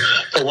crazy.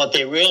 But what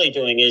they're really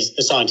doing is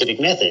the scientific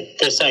method.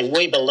 They're saying,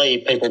 we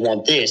believe people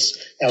want this.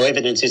 Our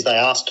evidence is they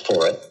asked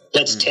for it.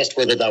 Let's test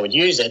whether they would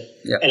use it.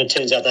 And it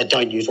turns out they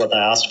don't use what they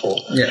asked for.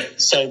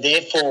 So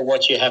therefore,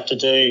 what you have to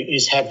do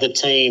is have the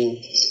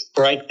team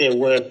break their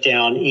work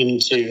down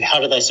into how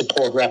do they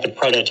support rapid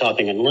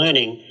prototyping and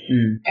learning,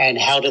 and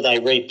how do they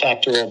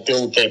refactor or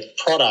build their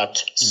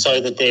product so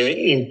that they're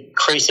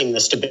increasing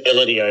the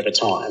stability over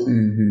time.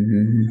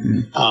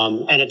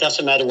 And it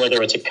doesn't matter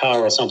whether it's a car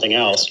or something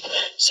else.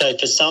 So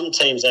for some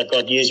teams, they've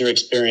got user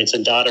experience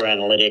and data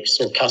analytics,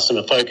 or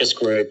customer focus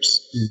groups,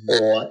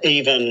 or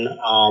even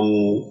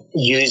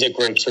user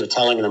groups who are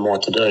telling them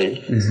what to do.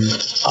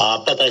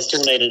 But they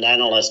still need an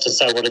analyst to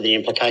say what are the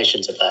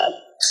implications of that.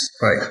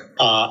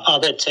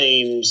 Other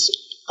teams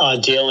are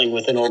dealing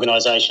with an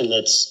organisation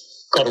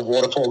that's got a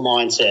waterfall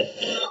mindset,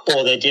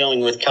 or they're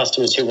dealing with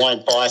customers who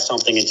won't buy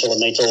something until it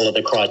meets all of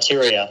the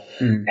criteria,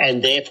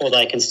 and therefore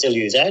they can still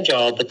use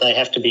Agile, but they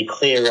have to be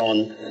clear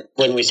on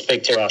when we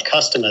speak to our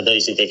customer,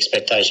 these are the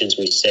expectations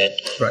we set.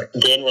 Right.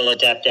 Then we'll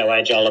adapt our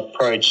Agile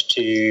approach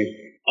to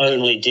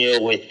only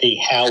deal with the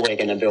how we're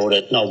going to build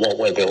it, not what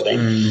we're building.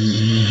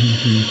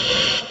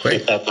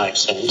 If that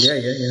makes sense. Yeah,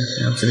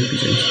 absolutely,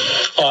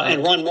 James.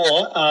 And one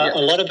more, a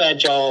lot of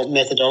Agile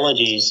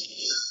methodologies,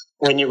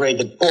 when you read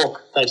the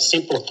book, they've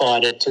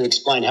simplified it to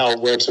explain how it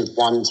works with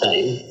one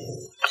team.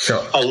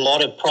 Sure. A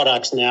lot of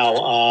products now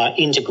are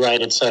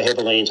integrated so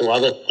heavily into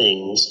other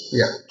things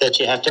that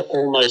you have to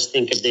almost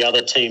think of the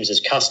other teams as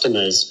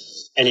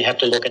customers, and you have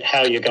to look at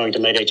how you're going to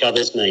meet each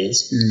other's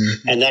needs.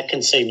 And that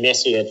can seem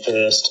messy at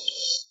first,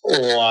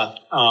 or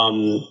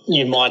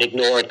you might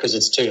ignore it because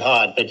it's too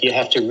hard, but you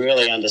have to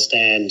really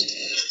understand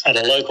at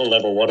a local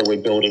level, what are we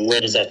building?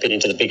 Where does that fit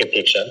into the bigger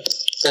picture?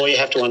 Or you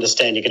have to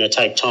understand you're going to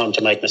take time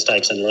to make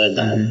mistakes and learn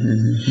that.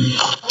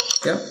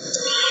 Yeah.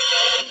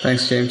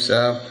 Thanks, James.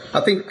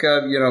 I think,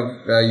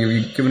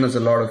 you've given us a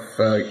lot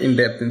of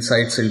in-depth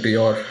insights into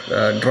your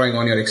drawing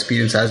on your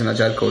experience as an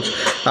Agile coach.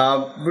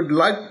 Would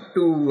like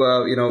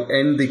to,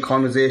 end the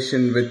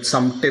conversation with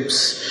some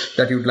tips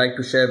that you'd like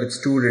to share with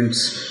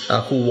students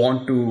who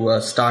want to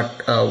start,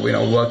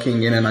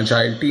 working in an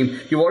Agile team.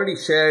 You've already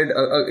shared,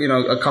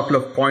 a couple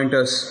of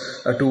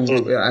pointers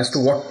as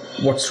to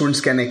what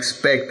students can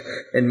expect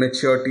in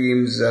mature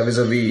teams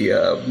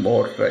vis-a-vis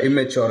more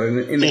immature and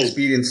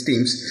inexperienced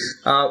teams.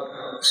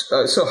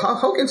 So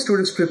how can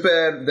students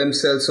prepare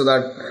themselves so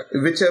that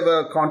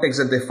whichever context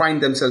that they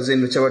find themselves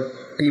in, whichever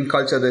team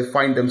culture they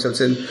find themselves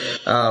in,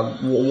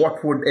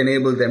 what would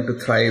enable them to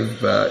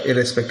thrive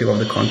irrespective of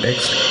the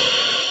context?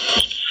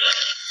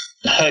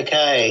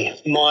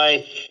 Okay,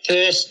 my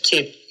first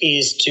tip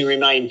is to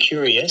remain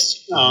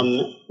curious.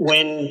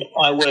 When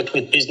I worked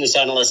with business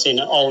analysts in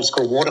old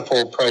school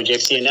waterfall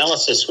projects, the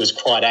analysis was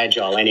quite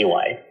agile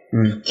anyway.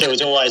 It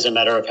was always a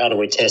matter of how do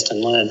we test and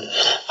learn.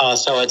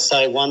 So I'd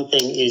say one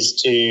thing is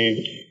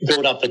to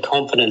build up the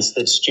confidence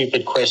that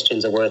stupid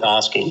questions are worth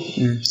asking,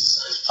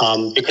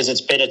 because it's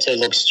better to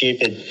look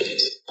stupid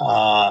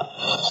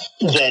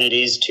than it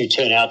is to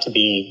turn out to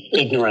be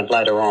ignorant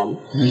later on.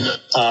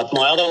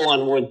 My other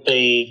one would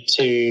be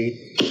to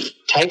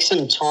take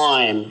some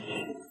time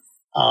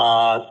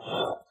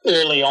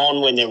early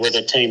on when they're with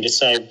a team to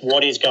say,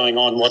 what is going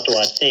on, what do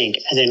I think,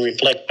 and then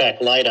reflect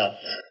back later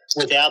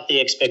without the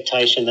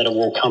expectation that it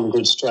will come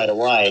good straight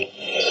away,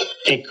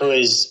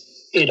 because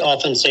it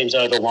often seems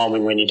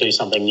overwhelming when you do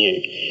something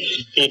new.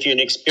 If you're an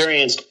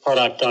experienced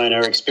product owner,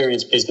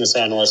 experienced business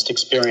analyst,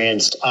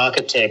 experienced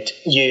architect,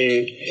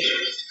 you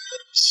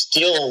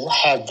still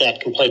have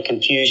that complete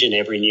confusion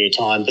every new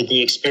time, but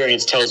the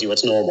experience tells you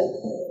it's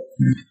normal.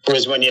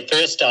 Whereas when you're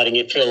first starting,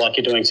 you feel like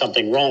you're doing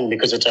something wrong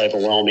because it's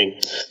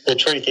overwhelming. The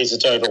truth is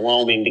it's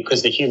overwhelming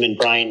because the human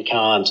brain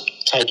can't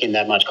take in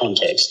that much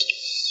context.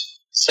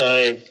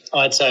 So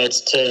I'd say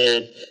it's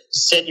to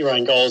set your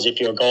own goals if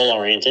you're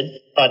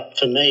goal-oriented. But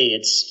for me,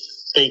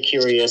 it's be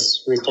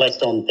curious,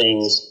 reflect on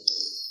things,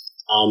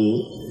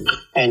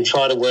 and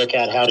try to work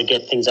out how to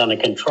get things under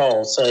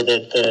control so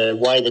that the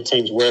way the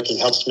team's working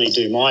helps me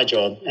do my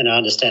job and I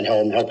understand how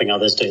I'm helping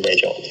others do their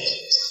job.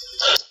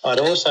 I'd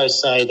also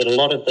say that a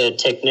lot of the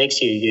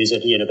techniques you use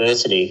at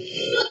university,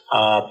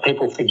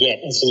 people forget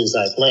as soon as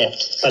they've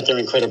left, but they're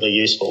incredibly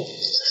useful.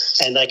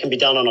 And they can be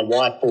done on a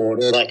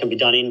whiteboard or they can be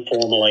done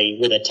informally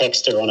with a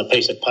texter on a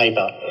piece of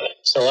paper.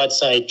 So I'd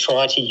say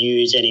try to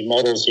use any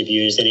models you've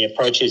used, any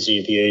approaches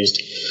you've used,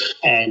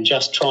 and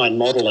just try and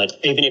model it,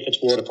 even if it's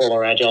waterfall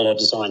or agile or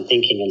design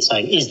thinking, and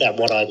saying, is that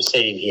what I'm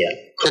seeing here?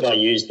 Could I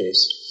use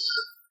this?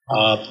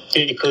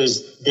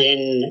 Because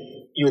then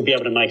you'll be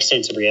able to make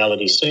sense of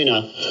reality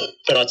sooner.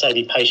 But I'd say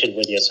be patient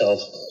with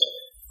yourself.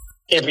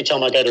 Every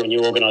time I go to a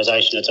new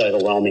organisation, it's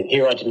overwhelming.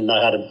 Here I didn't know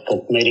how to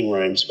book meeting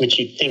rooms, which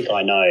you'd think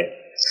I know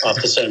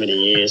after so many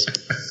years.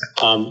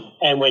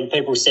 And when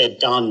people said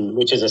done,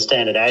 which is a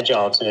standard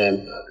agile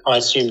term, I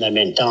assumed they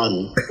meant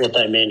done. What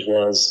they meant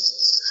was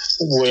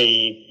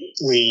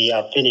we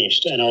are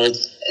finished. And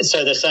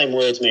so the same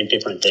words meant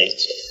different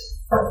things.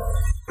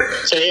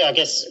 So yeah, I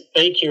guess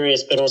be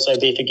curious, but also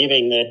be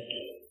forgiving that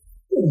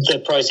the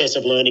process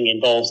of learning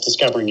involves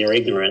discovering your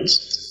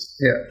ignorance.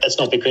 Yeah. That's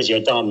not because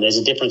you're dumb. There's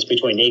a difference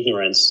between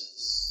ignorance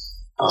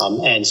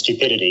and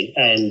stupidity,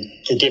 and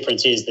the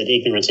difference is that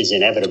ignorance is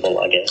inevitable,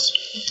 I guess.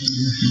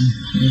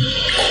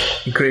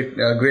 Great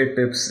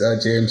tips,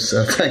 James.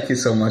 Thank you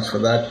so much for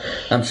that.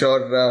 I'm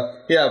sure,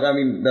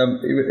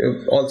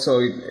 also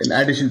in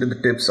addition to the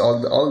tips,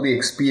 all the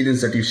experience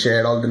that you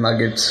shared, all the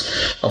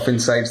nuggets of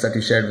insights that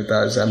you shared with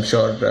us, I'm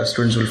sure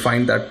students will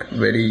find that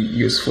very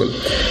useful.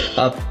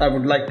 I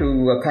would like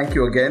to thank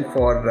you again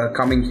for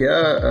coming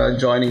here,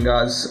 joining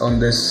us on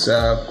this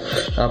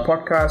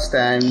podcast,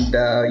 and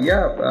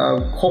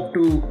hope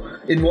to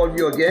involve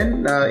you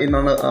again in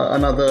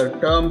another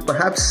term,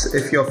 perhaps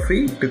if you're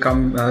free to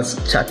come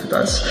chat with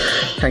us.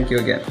 Thank you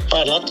again.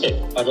 I'd love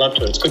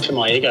to. It's good for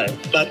my ego.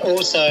 But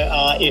also,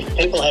 if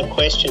people have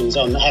questions,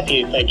 I'm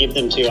happy if they give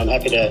them to you. I'm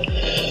happy to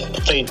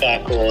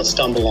feedback or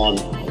stumble on.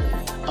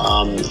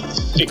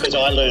 Because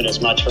I learn as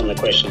much from the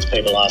questions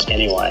people ask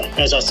anyway.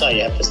 As I say,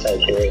 you have to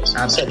stay curious.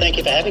 Absolutely. So thank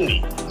you for having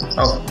me.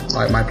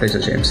 Oh, my pleasure,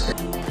 James.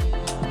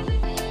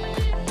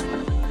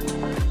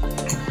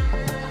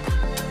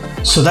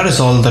 So that is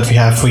all that we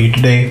have for you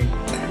today.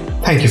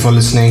 Thank you for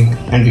listening,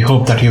 and we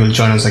hope that you will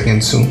join us again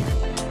soon.